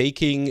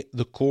taking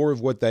the core of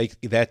what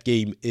that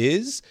game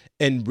is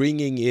and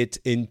bringing it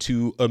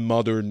into a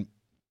modern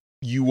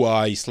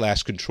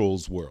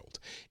UI/controls world.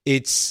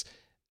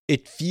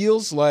 It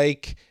feels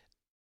like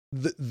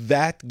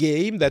that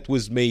game that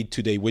was made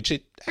today, which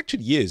it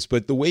actually is,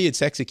 but the way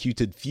it's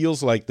executed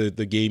feels like the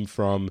game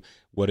from,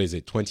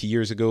 20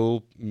 years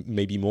ago,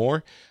 maybe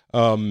more.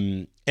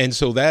 And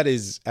so that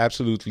is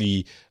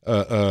absolutely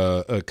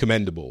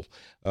commendable.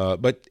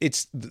 But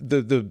it's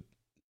the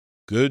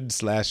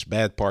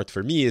good/bad part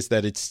for me is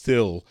that it's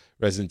still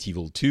Resident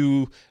Evil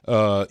 2.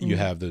 You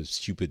have the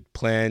stupid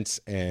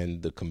plants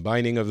and the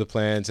combining of the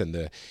plants,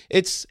 and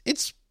it's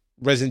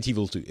Resident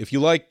Evil 2. If you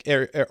like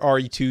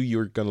RE2,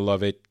 you're going to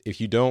love it.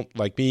 If you don't,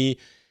 like me,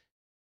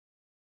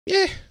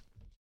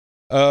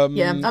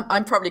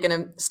 I'm probably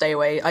going to stay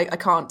away. I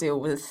can't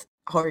deal with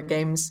horror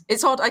games.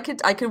 It's hard. I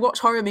could watch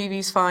horror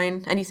movies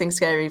fine. Anything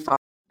scary, fine.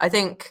 I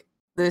think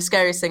the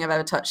scariest thing I've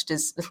ever touched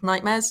is Little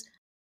Nightmares.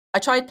 I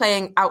tried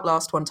playing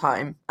Outlast one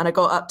time, and I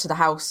got up to the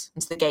house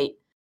and to the gate,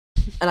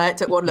 and I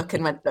took one look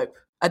and went, nope.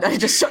 And I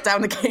just shut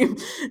down the game.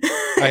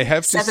 I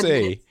have to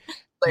say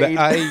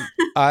that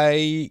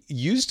I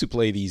used to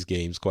play these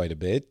games quite a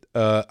bit.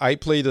 I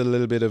played a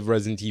little bit of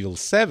Resident Evil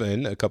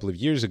 7 a couple of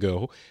years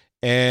ago,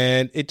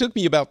 and it took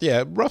me about,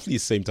 roughly the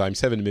same time,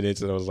 7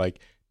 minutes, and I was like,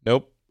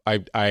 nope, I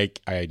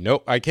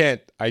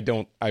can't,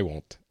 I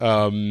won't.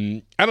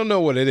 I don't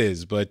know what it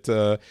is, but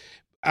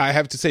I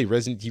have to say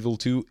Resident Evil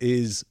 2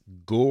 is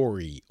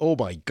gory. Oh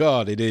my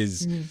God, it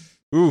is.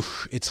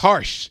 Oof, it's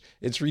harsh.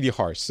 It's really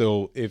harsh.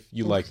 So if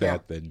you like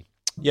that, then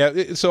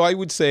so I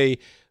would say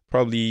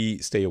probably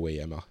stay away,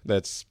 Emma.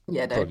 That's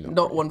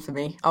not one for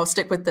me. I'll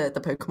stick with the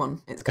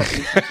Pokemon. It's got to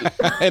be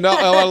and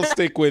I'll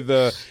stick with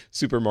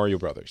Super Mario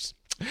Brothers.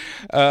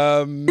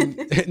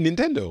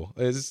 Nintendo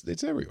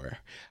it's everywhere.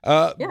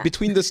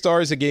 Between the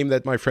Stars, a game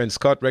that my friend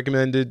Scott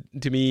recommended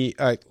to me.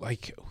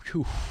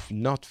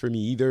 Not for me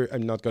either.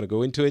 I'm not going to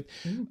go into it.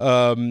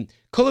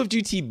 Call of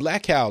Duty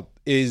Blackout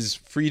is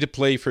free to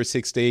play for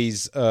 6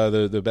 days.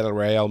 The Battle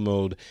Royale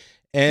mode,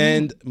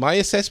 and my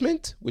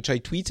assessment, which I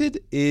tweeted,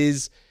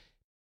 is,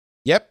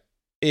 yep,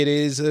 it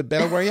is a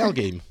Battle Royale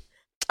game.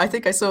 I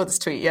think I saw this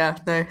tweet. Yeah,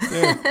 no,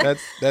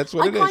 that's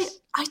what it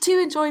is. I do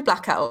enjoy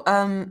Blackout.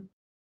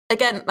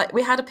 Again, like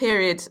we had a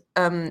period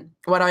when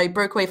I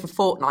broke away from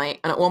Fortnite,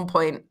 and at one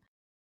point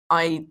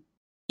I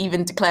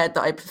even declared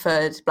that I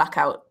preferred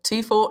Blackout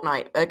to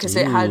Fortnite because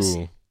it had,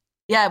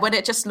 when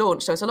it just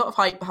launched, there was a lot of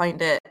hype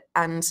behind it,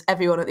 and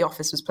everyone at the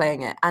office was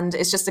playing it, and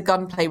it's just the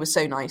gunplay was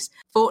so nice.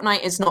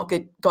 Fortnite is not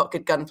got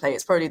good gunplay.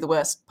 It's probably the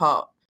worst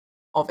part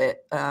of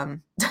it.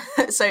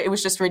 So it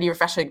was just really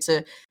refreshing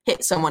to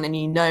hit someone and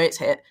it's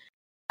hit,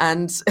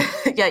 and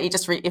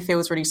it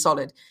feels really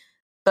solid.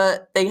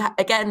 But they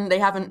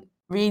haven't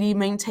really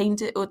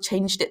maintained it or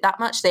changed it that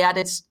much. They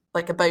added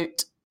like a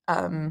boat,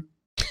 and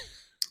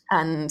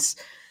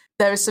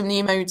there are some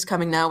new modes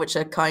coming now which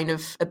are kind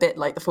of a bit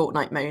like the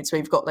Fortnite modes, where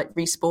you've got like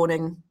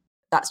respawning.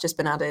 That's just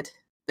been added,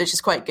 which is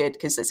quite good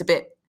because it's a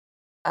bit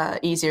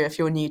easier if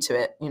you're new to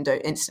it. You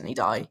don't instantly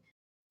die.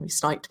 You're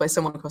sniped by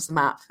someone across the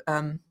map.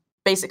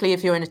 Basically,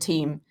 if you're in a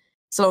team,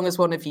 so long as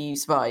one of you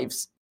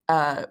survives,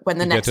 when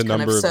the next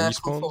kind of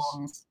circle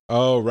forms,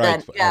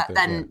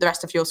 then the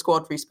rest of your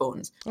squad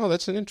respawns. Oh,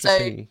 that's an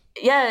interesting.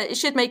 So, it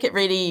should make it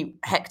really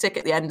hectic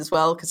at the end as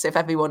well, because if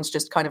everyone's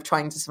just kind of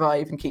trying to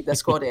survive and keep their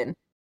squad in,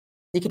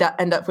 you could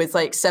end up with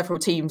like several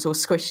teams all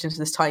squished into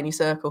this tiny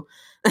circle.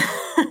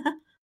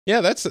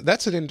 Yeah, that's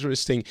an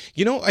interesting.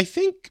 I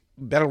think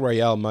Battle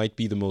Royale might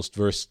be the most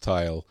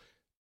versatile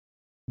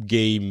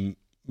game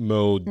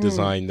mode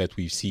design that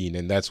we've seen,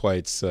 and that's why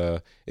it's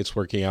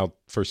working out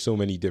for so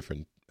many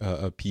different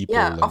people.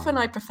 Yeah, often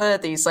I prefer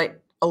these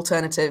like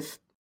alternative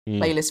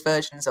playlist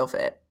versions of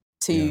it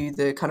to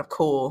the kind of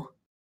core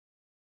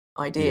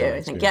idea.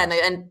 I think,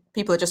 and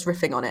people are just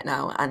riffing on it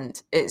now,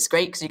 and it's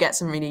great because you get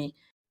some really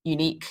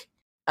unique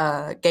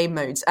game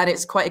modes, and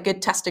it's quite a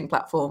good testing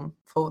platform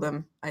for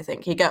them. I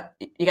think you get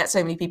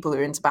so many people who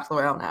are into Battle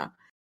Royale now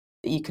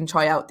that you can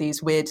try out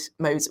these weird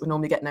modes that would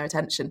normally get no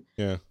attention.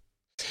 Yeah.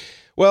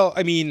 Well,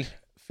 I mean,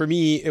 for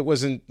me, it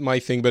wasn't my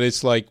thing, but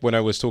it's like when I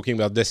was talking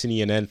about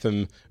Destiny and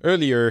Anthem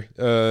earlier,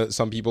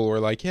 some people were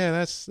like, yeah,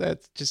 that's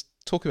just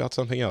talk about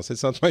something else.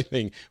 It's not my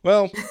thing.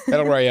 Well,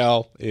 Battle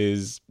Royale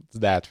is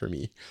that for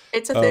me.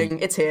 It's a thing.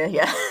 It's here,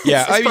 yeah.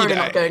 Yeah, it's probably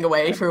not going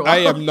away for a while. I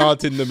am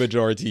not in the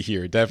majority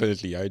here,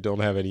 definitely. I don't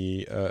have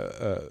any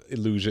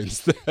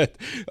illusions that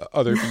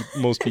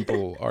most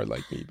people are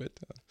like me. But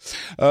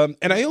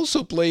and I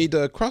also played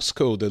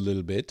Crosscode a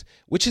little bit,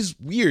 which is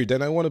weird,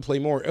 and I want to play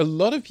more. A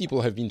lot of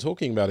people have been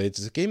talking about it.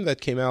 It's a game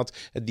that came out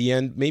at the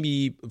end,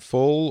 maybe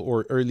fall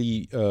or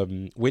early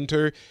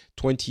winter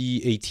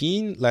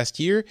 2018, last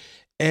year.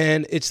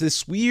 And it's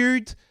this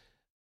weird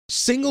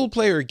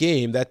single-player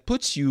game that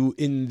puts you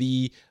in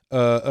the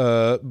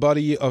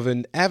body of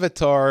an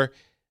avatar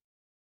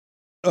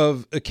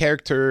of a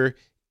character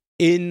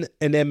in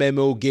an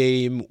MMO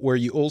game where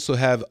you also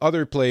have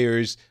other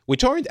players,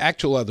 which aren't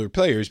actual other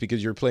players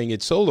because you're playing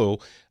it solo,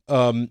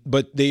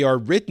 but they are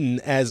written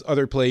as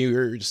other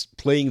players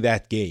playing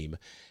that game.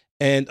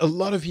 And a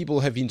lot of people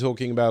have been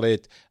talking about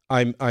it.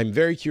 I'm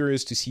very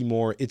curious to see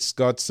more. It's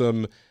got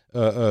some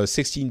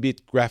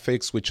 16-bit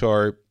graphics, which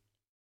are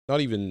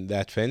not even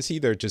that fancy.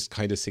 They're just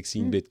kind of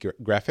 16-bit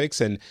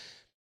graphics, and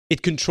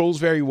it controls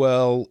very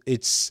well.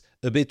 It's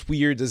a bit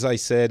weird, as I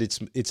said. It's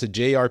a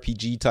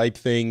JRPG type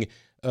thing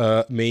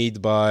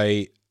made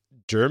by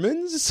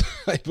Germans,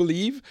 I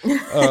believe.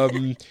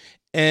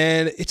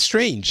 And it's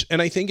strange.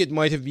 And I think it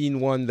might have been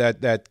one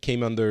that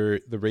came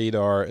under the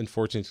radar,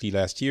 unfortunately,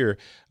 last year.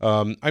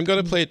 I'm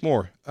going to play it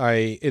more.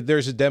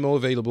 There's a demo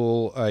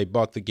available. I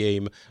bought the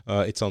game.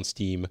 It's on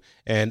Steam.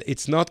 And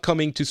it's not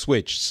coming to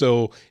Switch.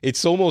 So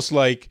it's almost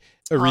like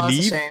a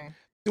relief. That's a shame.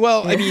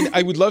 Well, I mean,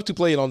 I would love to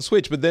play it on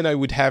Switch, but then I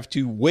would have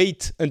to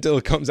wait until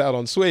it comes out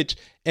on Switch,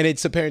 and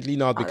it's apparently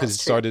not because it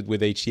started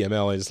with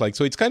HTML. And it's like,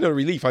 so it's kind of a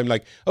relief. I'm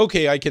like,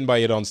 okay, I can buy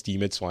it on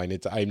Steam. It's fine.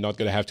 I'm not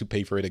going to have to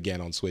pay for it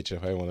again on Switch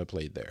if I want to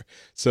play it there.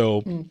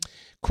 So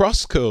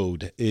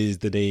Crosscode is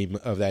the name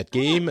of that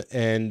game,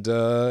 and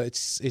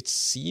it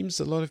seems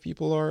a lot of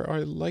people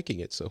are liking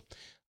it. So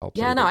I'll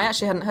play it. I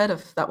actually hadn't heard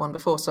of that one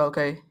before, so I'll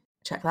go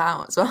check that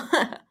out as well.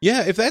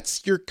 Yeah, if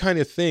that's your kind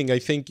of thing, I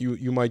think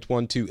you might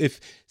want to. If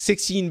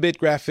 16-bit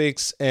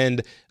graphics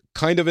and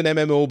kind of an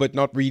MMO, but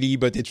not really,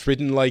 but it's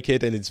written like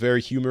it, and it's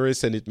very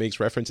humorous, and it makes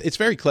reference. It's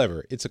very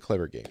clever. It's a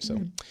clever game. So,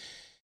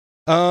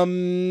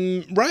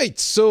 right.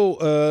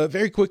 So,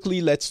 very quickly,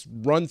 let's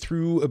run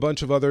through a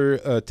bunch of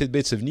other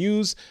tidbits of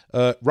news.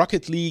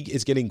 Rocket League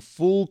is getting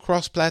full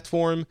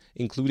cross-platform,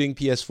 including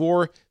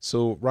PS4.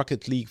 So,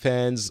 Rocket League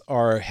fans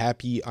are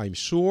happy, I'm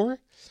sure.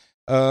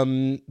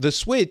 The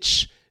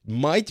Switch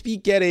might be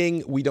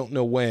getting, we don't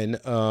know when,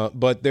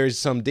 but there's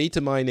some data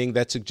mining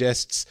that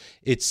suggests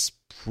it's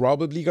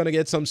probably going to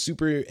get some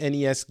Super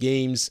NES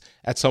games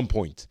at some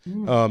point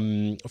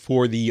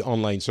for the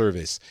online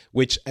service,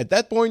 which at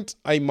that point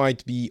I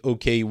might be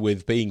okay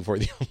with paying for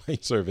the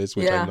online service,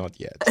 which I'm not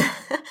yet.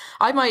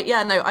 I might,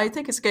 I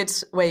think it's a good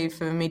way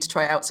for me to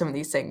try out some of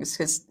these things,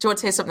 because do you want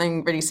to hear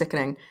something really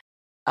sickening?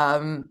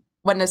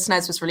 When the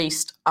SNES was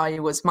released, I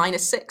was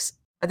 -6.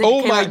 I think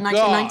it came out in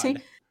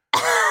 1990.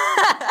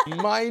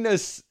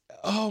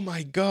 Oh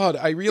my God.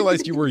 I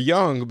realized you were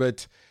young,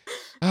 but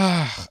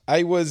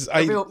I was...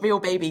 real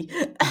baby.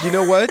 You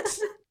know what?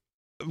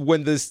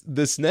 When the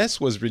SNES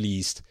was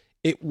released,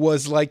 it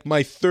was like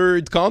my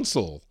third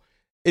console.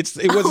 It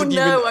wasn't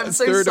even I'm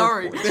so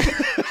sorry.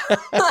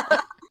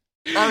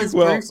 That was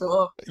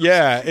brutal.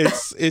 Yeah,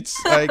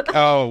 it's like,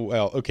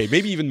 okay,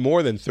 maybe even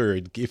more than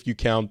third if you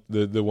count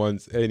the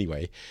ones.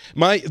 Anyway,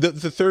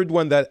 the third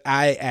one that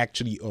I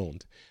actually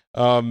owned.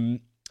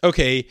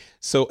 Okay,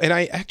 so, and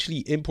I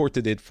actually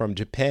imported it from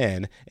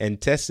Japan and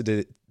tested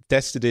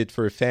it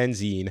for a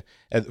fanzine.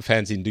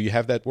 Fanzine, do you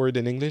have that word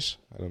in English?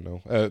 I don't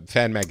know.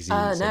 Fan magazine.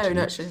 No,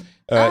 not sure.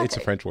 It's a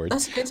French word.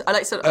 That's good. I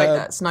like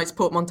that. It's a nice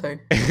portmanteau.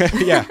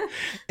 Yeah,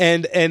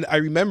 and I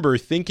remember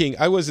thinking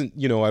I wasn't,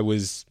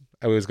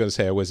 I was going to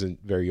say I wasn't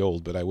very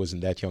old, but I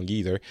wasn't that young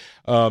either.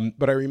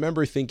 But I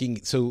remember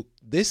thinking, so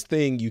this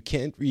thing, you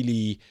can't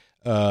really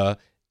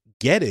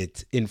get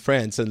it in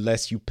France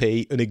unless you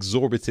pay an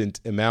exorbitant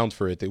amount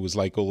for it. It was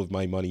like all of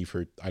my money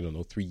for, I don't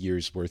know, 3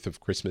 years worth of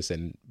Christmas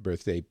and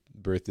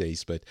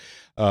birthdays. But,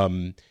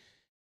 and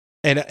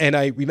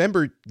I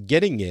remember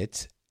getting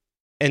it.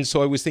 And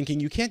so I was thinking,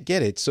 you can't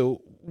get it.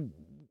 So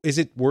is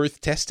it worth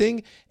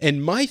testing?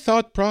 And my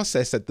thought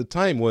process at the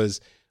time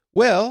was,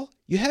 well,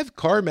 you have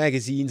car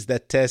magazines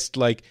that test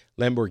like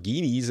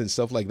Lamborghinis and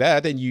stuff like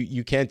that, and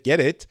you can't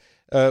get it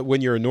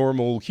when you're a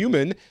normal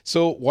human.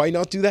 So why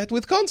not do that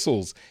with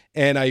consoles?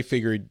 And I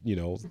figured,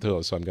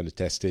 so I'm going to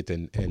test it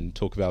and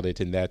talk about it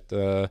in that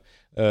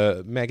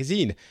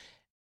magazine.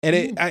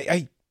 And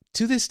I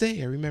to this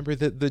day, I remember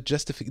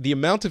the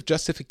amount of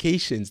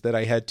justifications that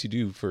I had to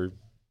do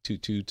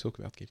to talk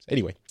about games.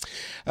 Anyway,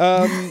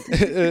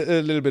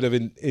 a little bit of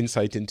an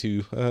insight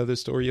into the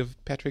story of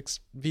Patrick's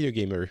video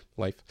gamer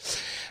life.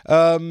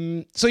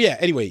 So yeah,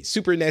 anyway,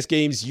 Super NES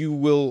games, you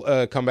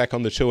will come back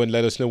on the show and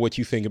let us know what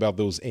you think about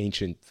those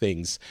ancient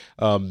things.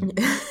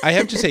 I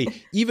have to say,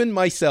 even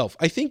myself,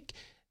 I think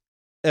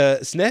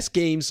SNES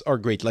games are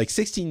great. Like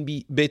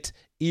 16-bit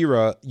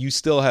era, you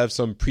still have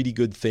some pretty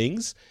good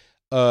things.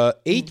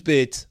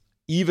 8-bit,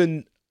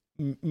 even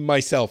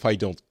myself, I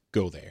don't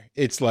go there.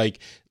 It's like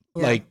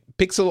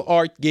pixel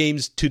art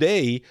games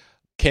today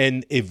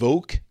can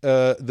evoke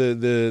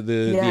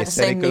the aesthetic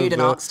same mood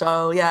and art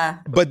style,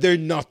 but they're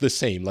not the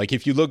same. Like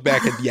if you look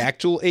back at the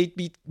actual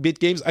 8-bit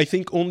games, I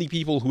think only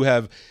people who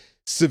have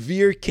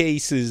severe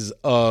cases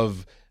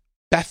of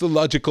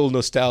pathological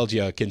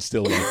nostalgia can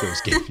still like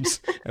those games.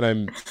 And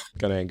I'm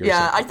gonna anger.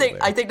 I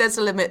think there's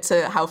a limit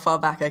to how far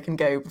back I can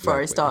go before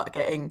I start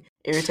getting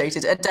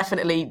irritated. And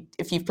definitely,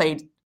 if you've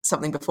played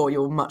something before,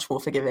 you're much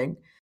more forgiving.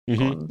 So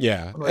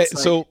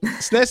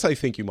SNES, I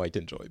think you might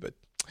enjoy, but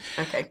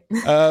okay.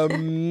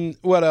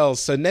 What else?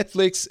 So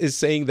Netflix is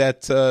saying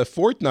that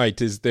Fortnite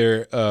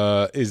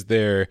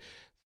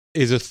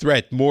is a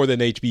threat more than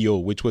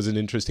HBO, which was an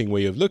interesting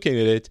way of looking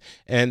at it,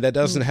 and that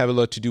doesn't have a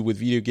lot to do with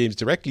video games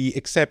directly.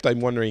 Except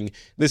I'm wondering,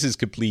 this is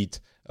complete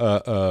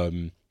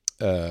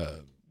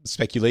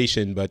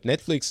speculation, but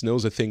Netflix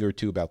knows a thing or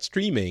two about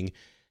streaming.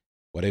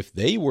 What if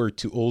they were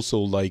to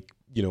also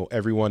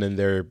everyone and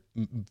their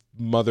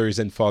mothers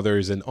and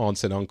fathers and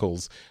aunts and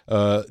uncles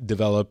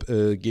develop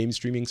a game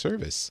streaming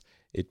service?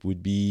 It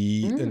would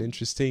be an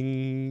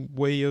interesting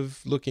way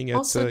of looking at.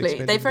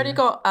 Possibly, they've already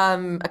got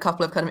a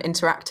couple of kind of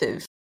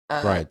interactive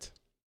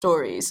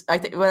stories. I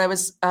think there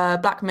was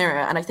Black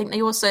Mirror, and I think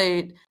there was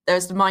the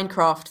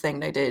Minecraft thing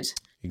they did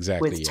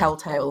with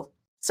Telltale.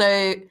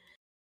 So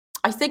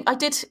I think I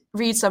did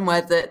read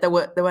somewhere that there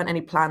weren't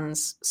any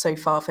plans so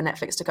far for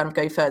Netflix to kind of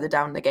go further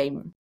down the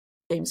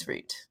games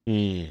route.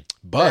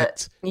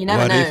 But you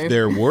never know. If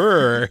there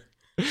were?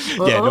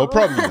 Yeah, no,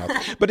 probably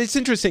not. But it's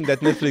interesting that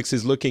Netflix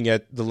is looking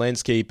at the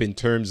landscape in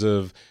terms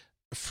of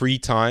free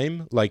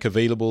time, like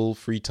available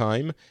free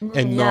time,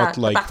 and not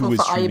like who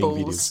is streaming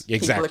videos.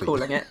 Exactly. People are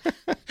calling it.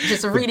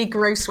 Just a really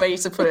gross way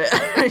to put it.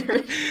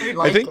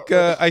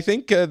 I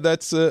think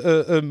that's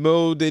a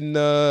mode in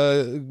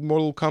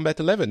Mortal Kombat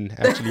 11,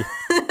 actually.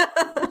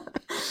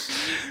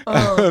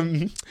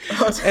 And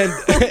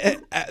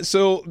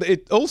so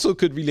it also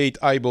could relate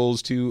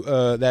eyeballs to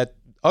that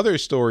other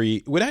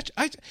story, which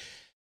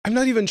I'm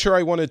not even sure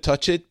I want to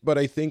touch it, but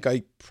I think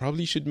I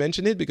probably should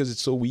mention it because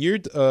it's so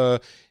weird.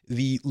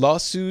 The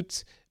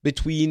lawsuit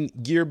between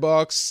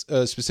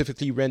Gearbox,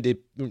 specifically Randy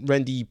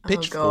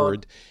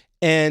Pitchford,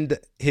 and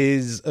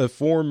his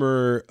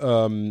former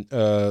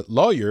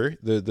lawyer,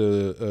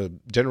 the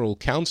general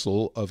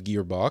counsel of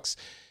Gearbox,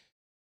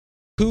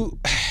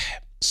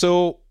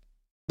 so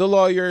the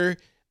lawyer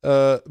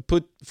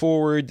put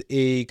forward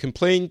a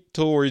complaint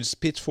towards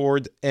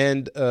Pitchford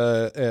and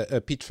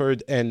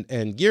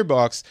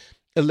Gearbox,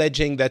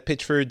 alleging that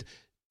Pitchford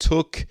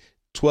took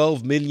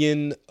 $12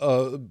 million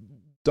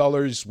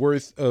dollars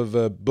worth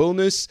of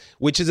bonus,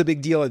 which is a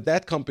big deal at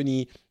that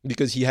company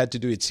because he had to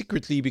do it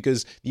secretly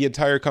because the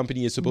entire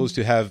company is supposed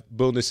to have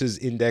bonuses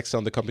indexed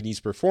on the company's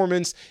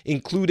performance,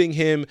 including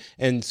him.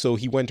 And so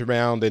he went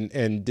around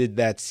and did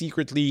that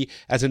secretly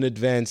as an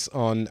advance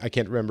on, I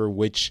can't remember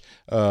which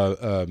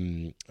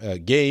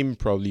game,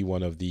 probably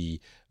one of the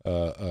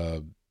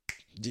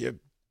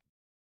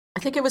I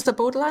think it was the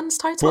Borderlands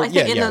title.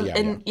 Exactly.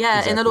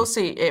 In the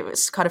lawsuit, it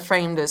was kind of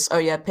framed as,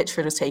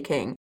 Pitchford was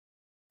taking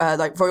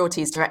like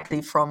royalties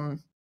directly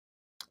from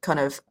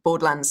kind of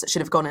Borderlands that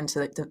should have gone into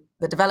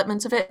the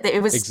development of it.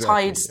 It was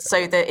tied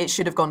so that it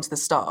should have gone to the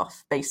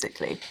staff,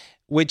 basically.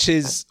 Which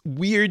is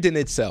weird in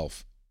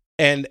itself.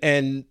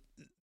 And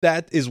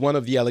that is one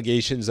of the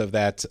allegations of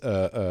that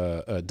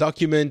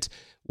document,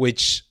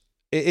 which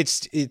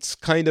it's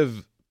kind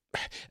of...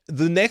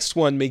 The next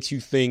one makes you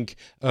think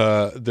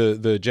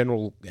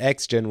the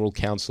ex-general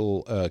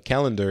counsel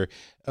calendar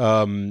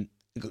kind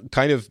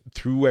of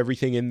threw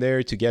everything in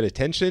there to get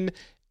attention.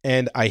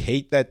 And I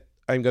hate that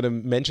I'm going to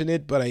mention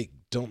it, but I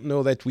don't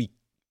know that we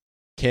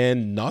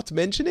can not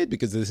mention it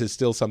because this is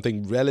still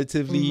something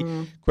relatively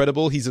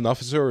credible. He's an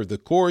officer of the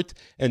court,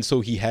 and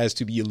so he has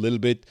to be a little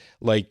bit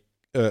like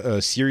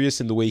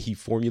serious in the way he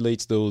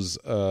formulates those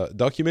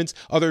documents.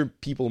 Other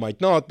people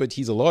might not, but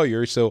he's a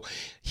lawyer. So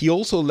he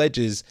also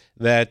alleges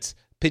that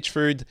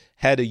Pitchford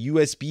had a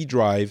USB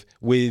drive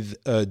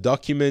with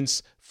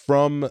documents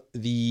from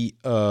the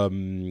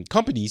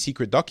company,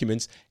 secret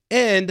documents,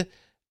 and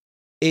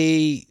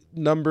a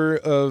number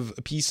of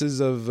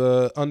pieces of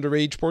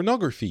underage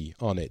pornography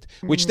on it,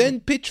 which then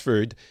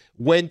Pitchford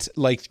went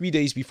like 3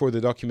 days before the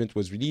document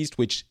was released,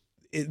 which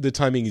the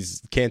timing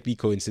can't be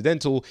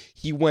coincidental.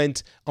 He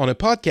went on a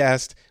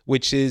podcast,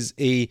 which is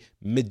a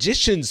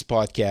magician's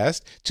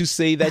podcast, to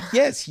say that,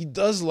 yes, he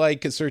does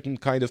like a certain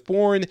kind of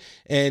porn,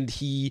 and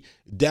he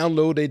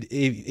downloaded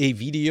a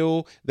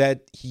video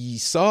that he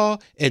saw,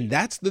 and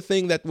that's the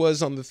thing that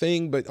was on the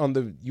thing, but on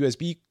the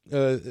USB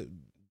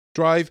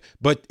drive,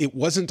 but it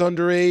wasn't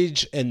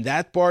underage, and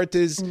that part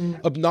is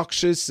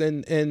obnoxious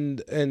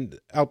and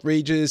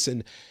outrageous.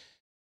 And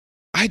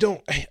I've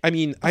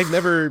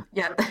never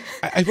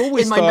I've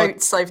always in my thought,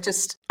 notes I've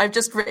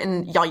just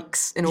written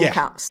yikes in all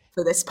caps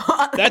for this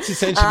part. That's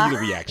essentially the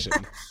reaction.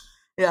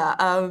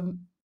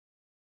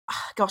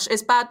 Gosh,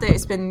 it's bad that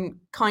it's been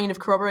kind of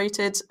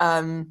corroborated.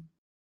 I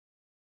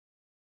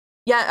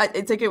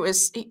think it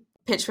was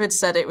Pitchford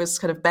said it was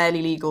kind of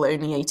barely legal,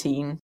 only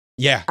 18.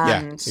 Yeah,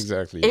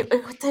 exactly.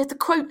 The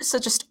quotes are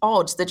just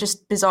odd. They're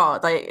just bizarre.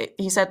 Like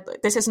he said,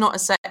 "This is not a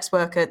sex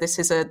worker. This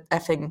is a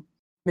effing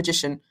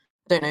magician."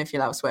 I don't know if you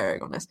allow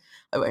swearing on this.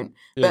 I won't.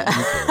 Yeah,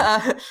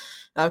 but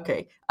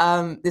okay.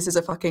 This is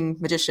a fucking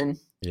magician.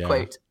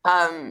 Quote.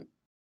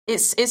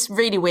 It's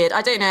really weird.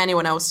 I don't know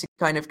anyone else who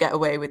kind of get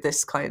away with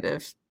this kind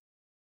of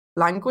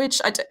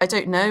language. I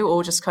don't know,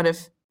 or just kind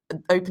of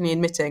openly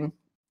admitting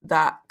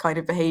that kind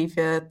of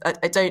behavior.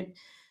 I don't.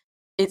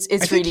 It's I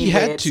think really he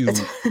had weird.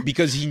 to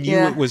because he knew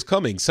it was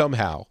coming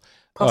somehow.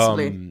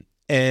 Possibly.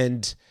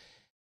 And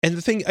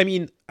the thing, I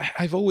mean,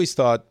 I've always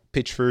thought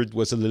Pitchford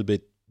was a little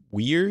bit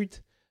weird,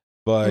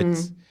 but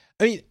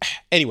I mean,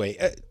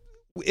 anyway,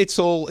 it's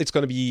going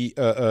to be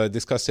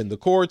discussed in the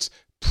courts.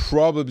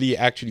 Probably,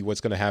 actually,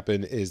 what's going to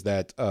happen is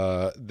that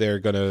they're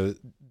going to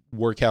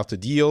work out the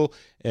deal,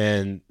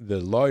 and the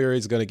lawyer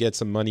is going to get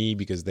some money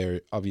because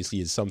there obviously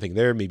is something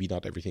there. Maybe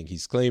not everything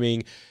he's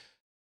claiming.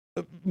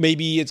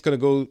 Maybe it's going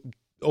to go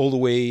all the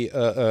way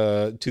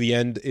to the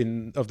end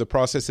of the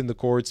process in the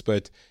courts,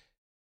 but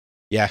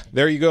yeah,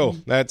 there you go.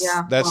 That's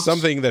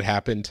something that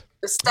happened.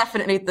 It's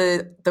definitely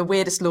the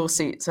weirdest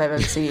lawsuits I've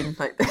ever seen.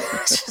 Like,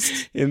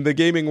 in the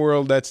gaming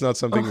world, that's not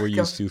something we're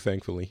used to,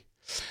 thankfully.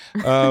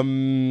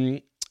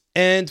 And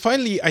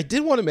finally, I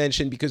did want to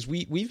mention, because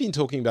we've been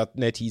talking about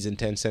NetEase and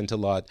Tencent a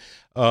lot,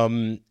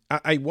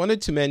 I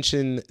wanted to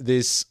mention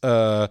this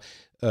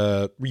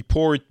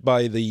report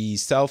by the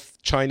South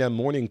China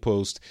Morning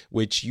Post,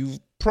 which you've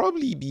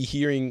probably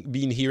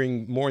been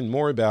hearing more and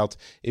more about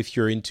if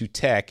you're into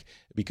tech,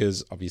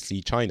 because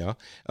obviously China.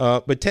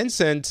 But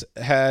Tencent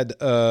had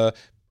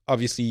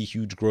obviously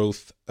huge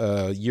growth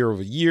year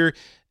over year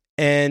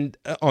and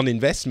on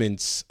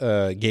investments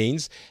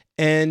gains,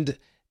 and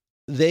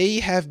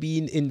they have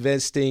been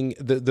investing.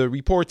 The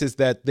report is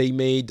that they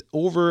made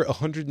over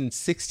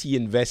 160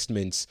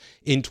 investments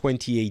in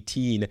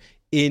 2018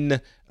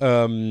 in,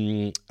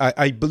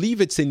 I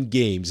believe it's in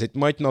games. It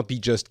might not be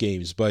just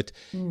games, but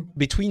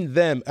between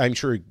them, I'm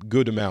sure a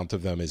good amount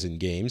of them is in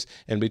games.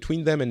 And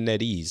between them and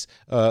NetEase,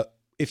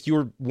 if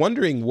you're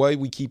wondering why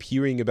we keep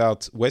hearing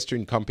about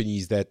Western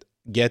companies that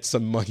get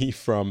some money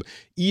from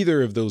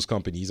either of those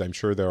companies, I'm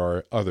sure there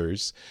are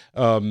others.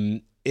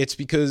 it's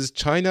because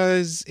China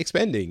is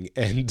expanding,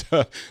 and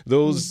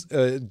those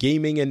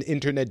gaming and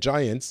internet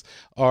giants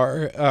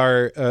are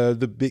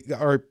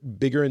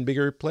bigger and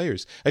bigger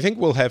players. I think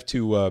we'll have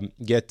to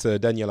get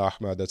Daniel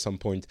Ahmad at some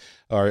point,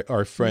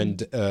 our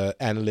friend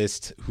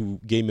analyst,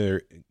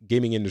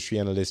 gaming industry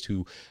analyst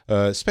who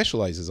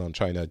specializes on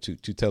China,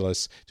 to tell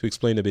us, to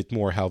explain a bit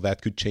more how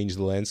that could change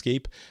the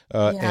landscape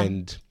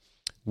and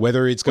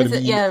whether it's going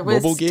to be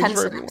mobile games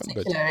for everyone.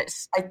 But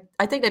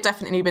I think they've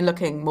definitely been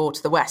looking more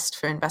to the West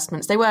for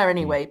investments. They were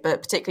anyway,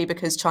 but particularly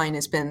because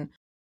China's been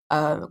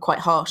quite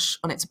harsh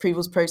on its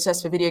approvals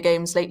process for video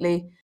games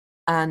lately.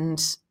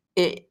 And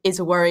it is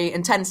a worry.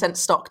 And Tencent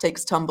stock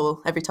takes a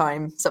tumble every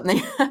time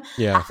something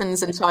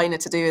happens in China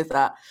to do with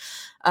that.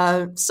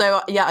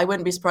 So I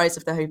wouldn't be surprised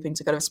if they're hoping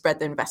to kind of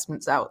spread their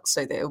investments out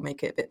so that it'll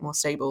make it a bit more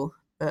stable.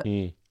 But...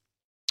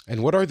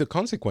 And what are the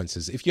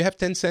consequences? If you have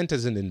Tencent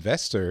as an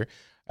investor,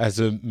 as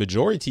a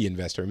majority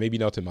investor, maybe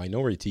not a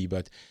minority,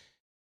 but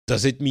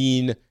does it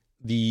mean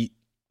the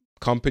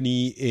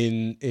company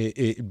in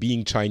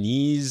being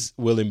Chinese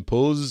will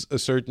impose a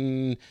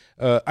certain...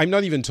 I'm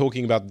not even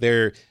talking about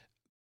their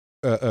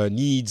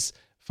needs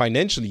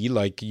financially,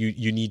 like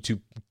you need to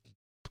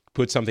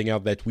put something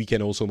out that we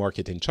can also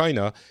market in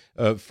China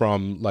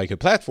from like a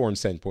platform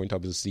standpoint.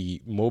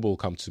 Obviously, mobile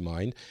comes to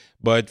mind.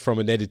 But from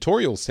an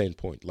editorial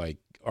standpoint, like,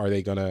 are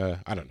they going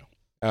to... I don't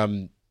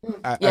know.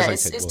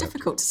 It's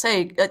difficult to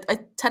say.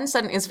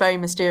 Tencent is very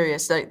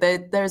mysterious. Like,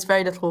 there is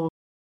very little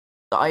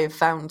that I have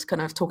found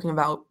kind of talking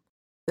about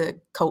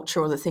the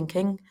culture or the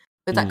thinking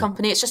with that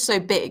company. It's just so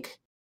big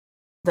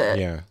that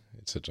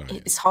it's a giant.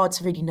 It's hard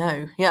to really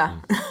know.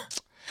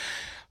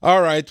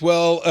 All right.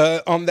 Well,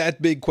 on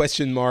that big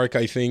question mark,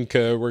 I think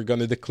we're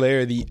going to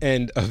declare the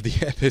end of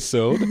the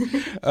episode.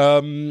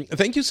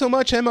 Thank you so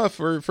much, Emma,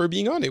 for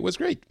being on. It was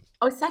great.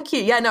 Oh, thank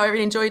you. Yeah, no, I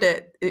really enjoyed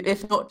it.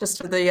 If not just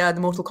for the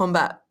Mortal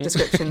Kombat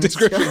descriptions.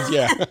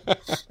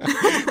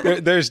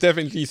 There's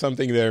definitely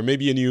something there.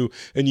 Maybe a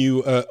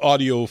new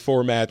audio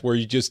format where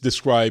you just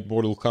describe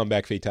Mortal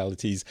Kombat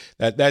fatalities.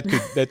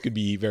 That could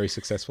be very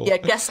successful. Yeah,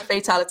 guess a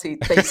fatality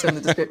based on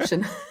the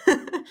description.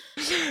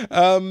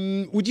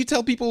 Would you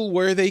tell people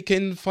where they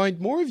can find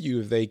more of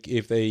you if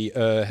they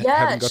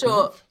haven't gotten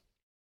enough?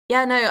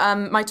 Yeah, no.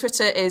 My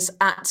Twitter is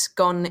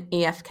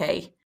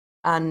 @GoneEFK.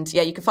 And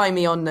you can find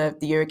me on the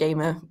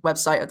Eurogamer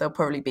website. There'll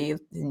probably be a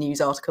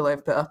news article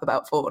I've put up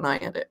about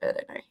Fortnite. I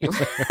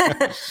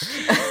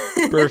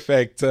don't know.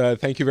 Perfect.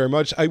 Thank you very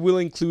much. I will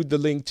include the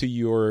link to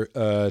your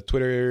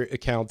Twitter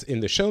account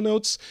in the show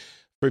notes.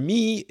 For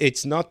me,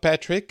 it's Not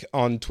Patrick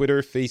on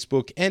Twitter,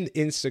 Facebook, and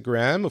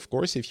Instagram. Of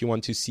course, if you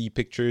want to see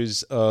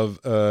pictures of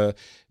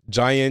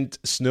giant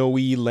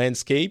snowy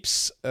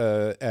landscapes,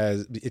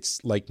 as it's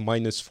like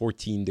minus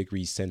 14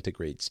 degrees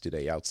centigrade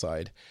today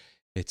outside.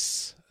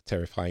 It's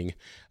terrifying,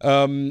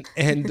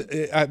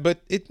 but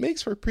it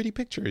makes for pretty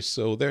pictures,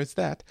 so there's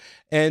that.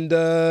 And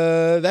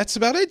that's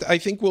about it. I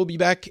think we'll be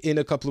back in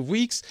a couple of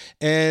weeks,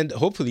 and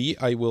hopefully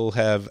I will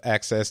have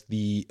accessed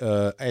the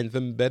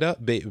Anthem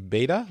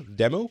beta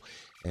demo,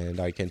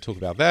 and I can talk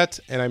about that,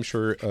 and I'm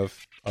sure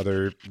of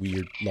other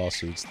weird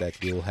lawsuits that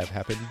will have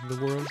happened in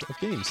the world of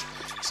games.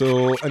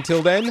 So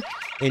until then,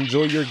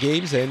 enjoy your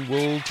games, and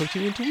we'll talk to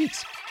you in 2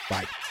 weeks.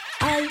 Bye.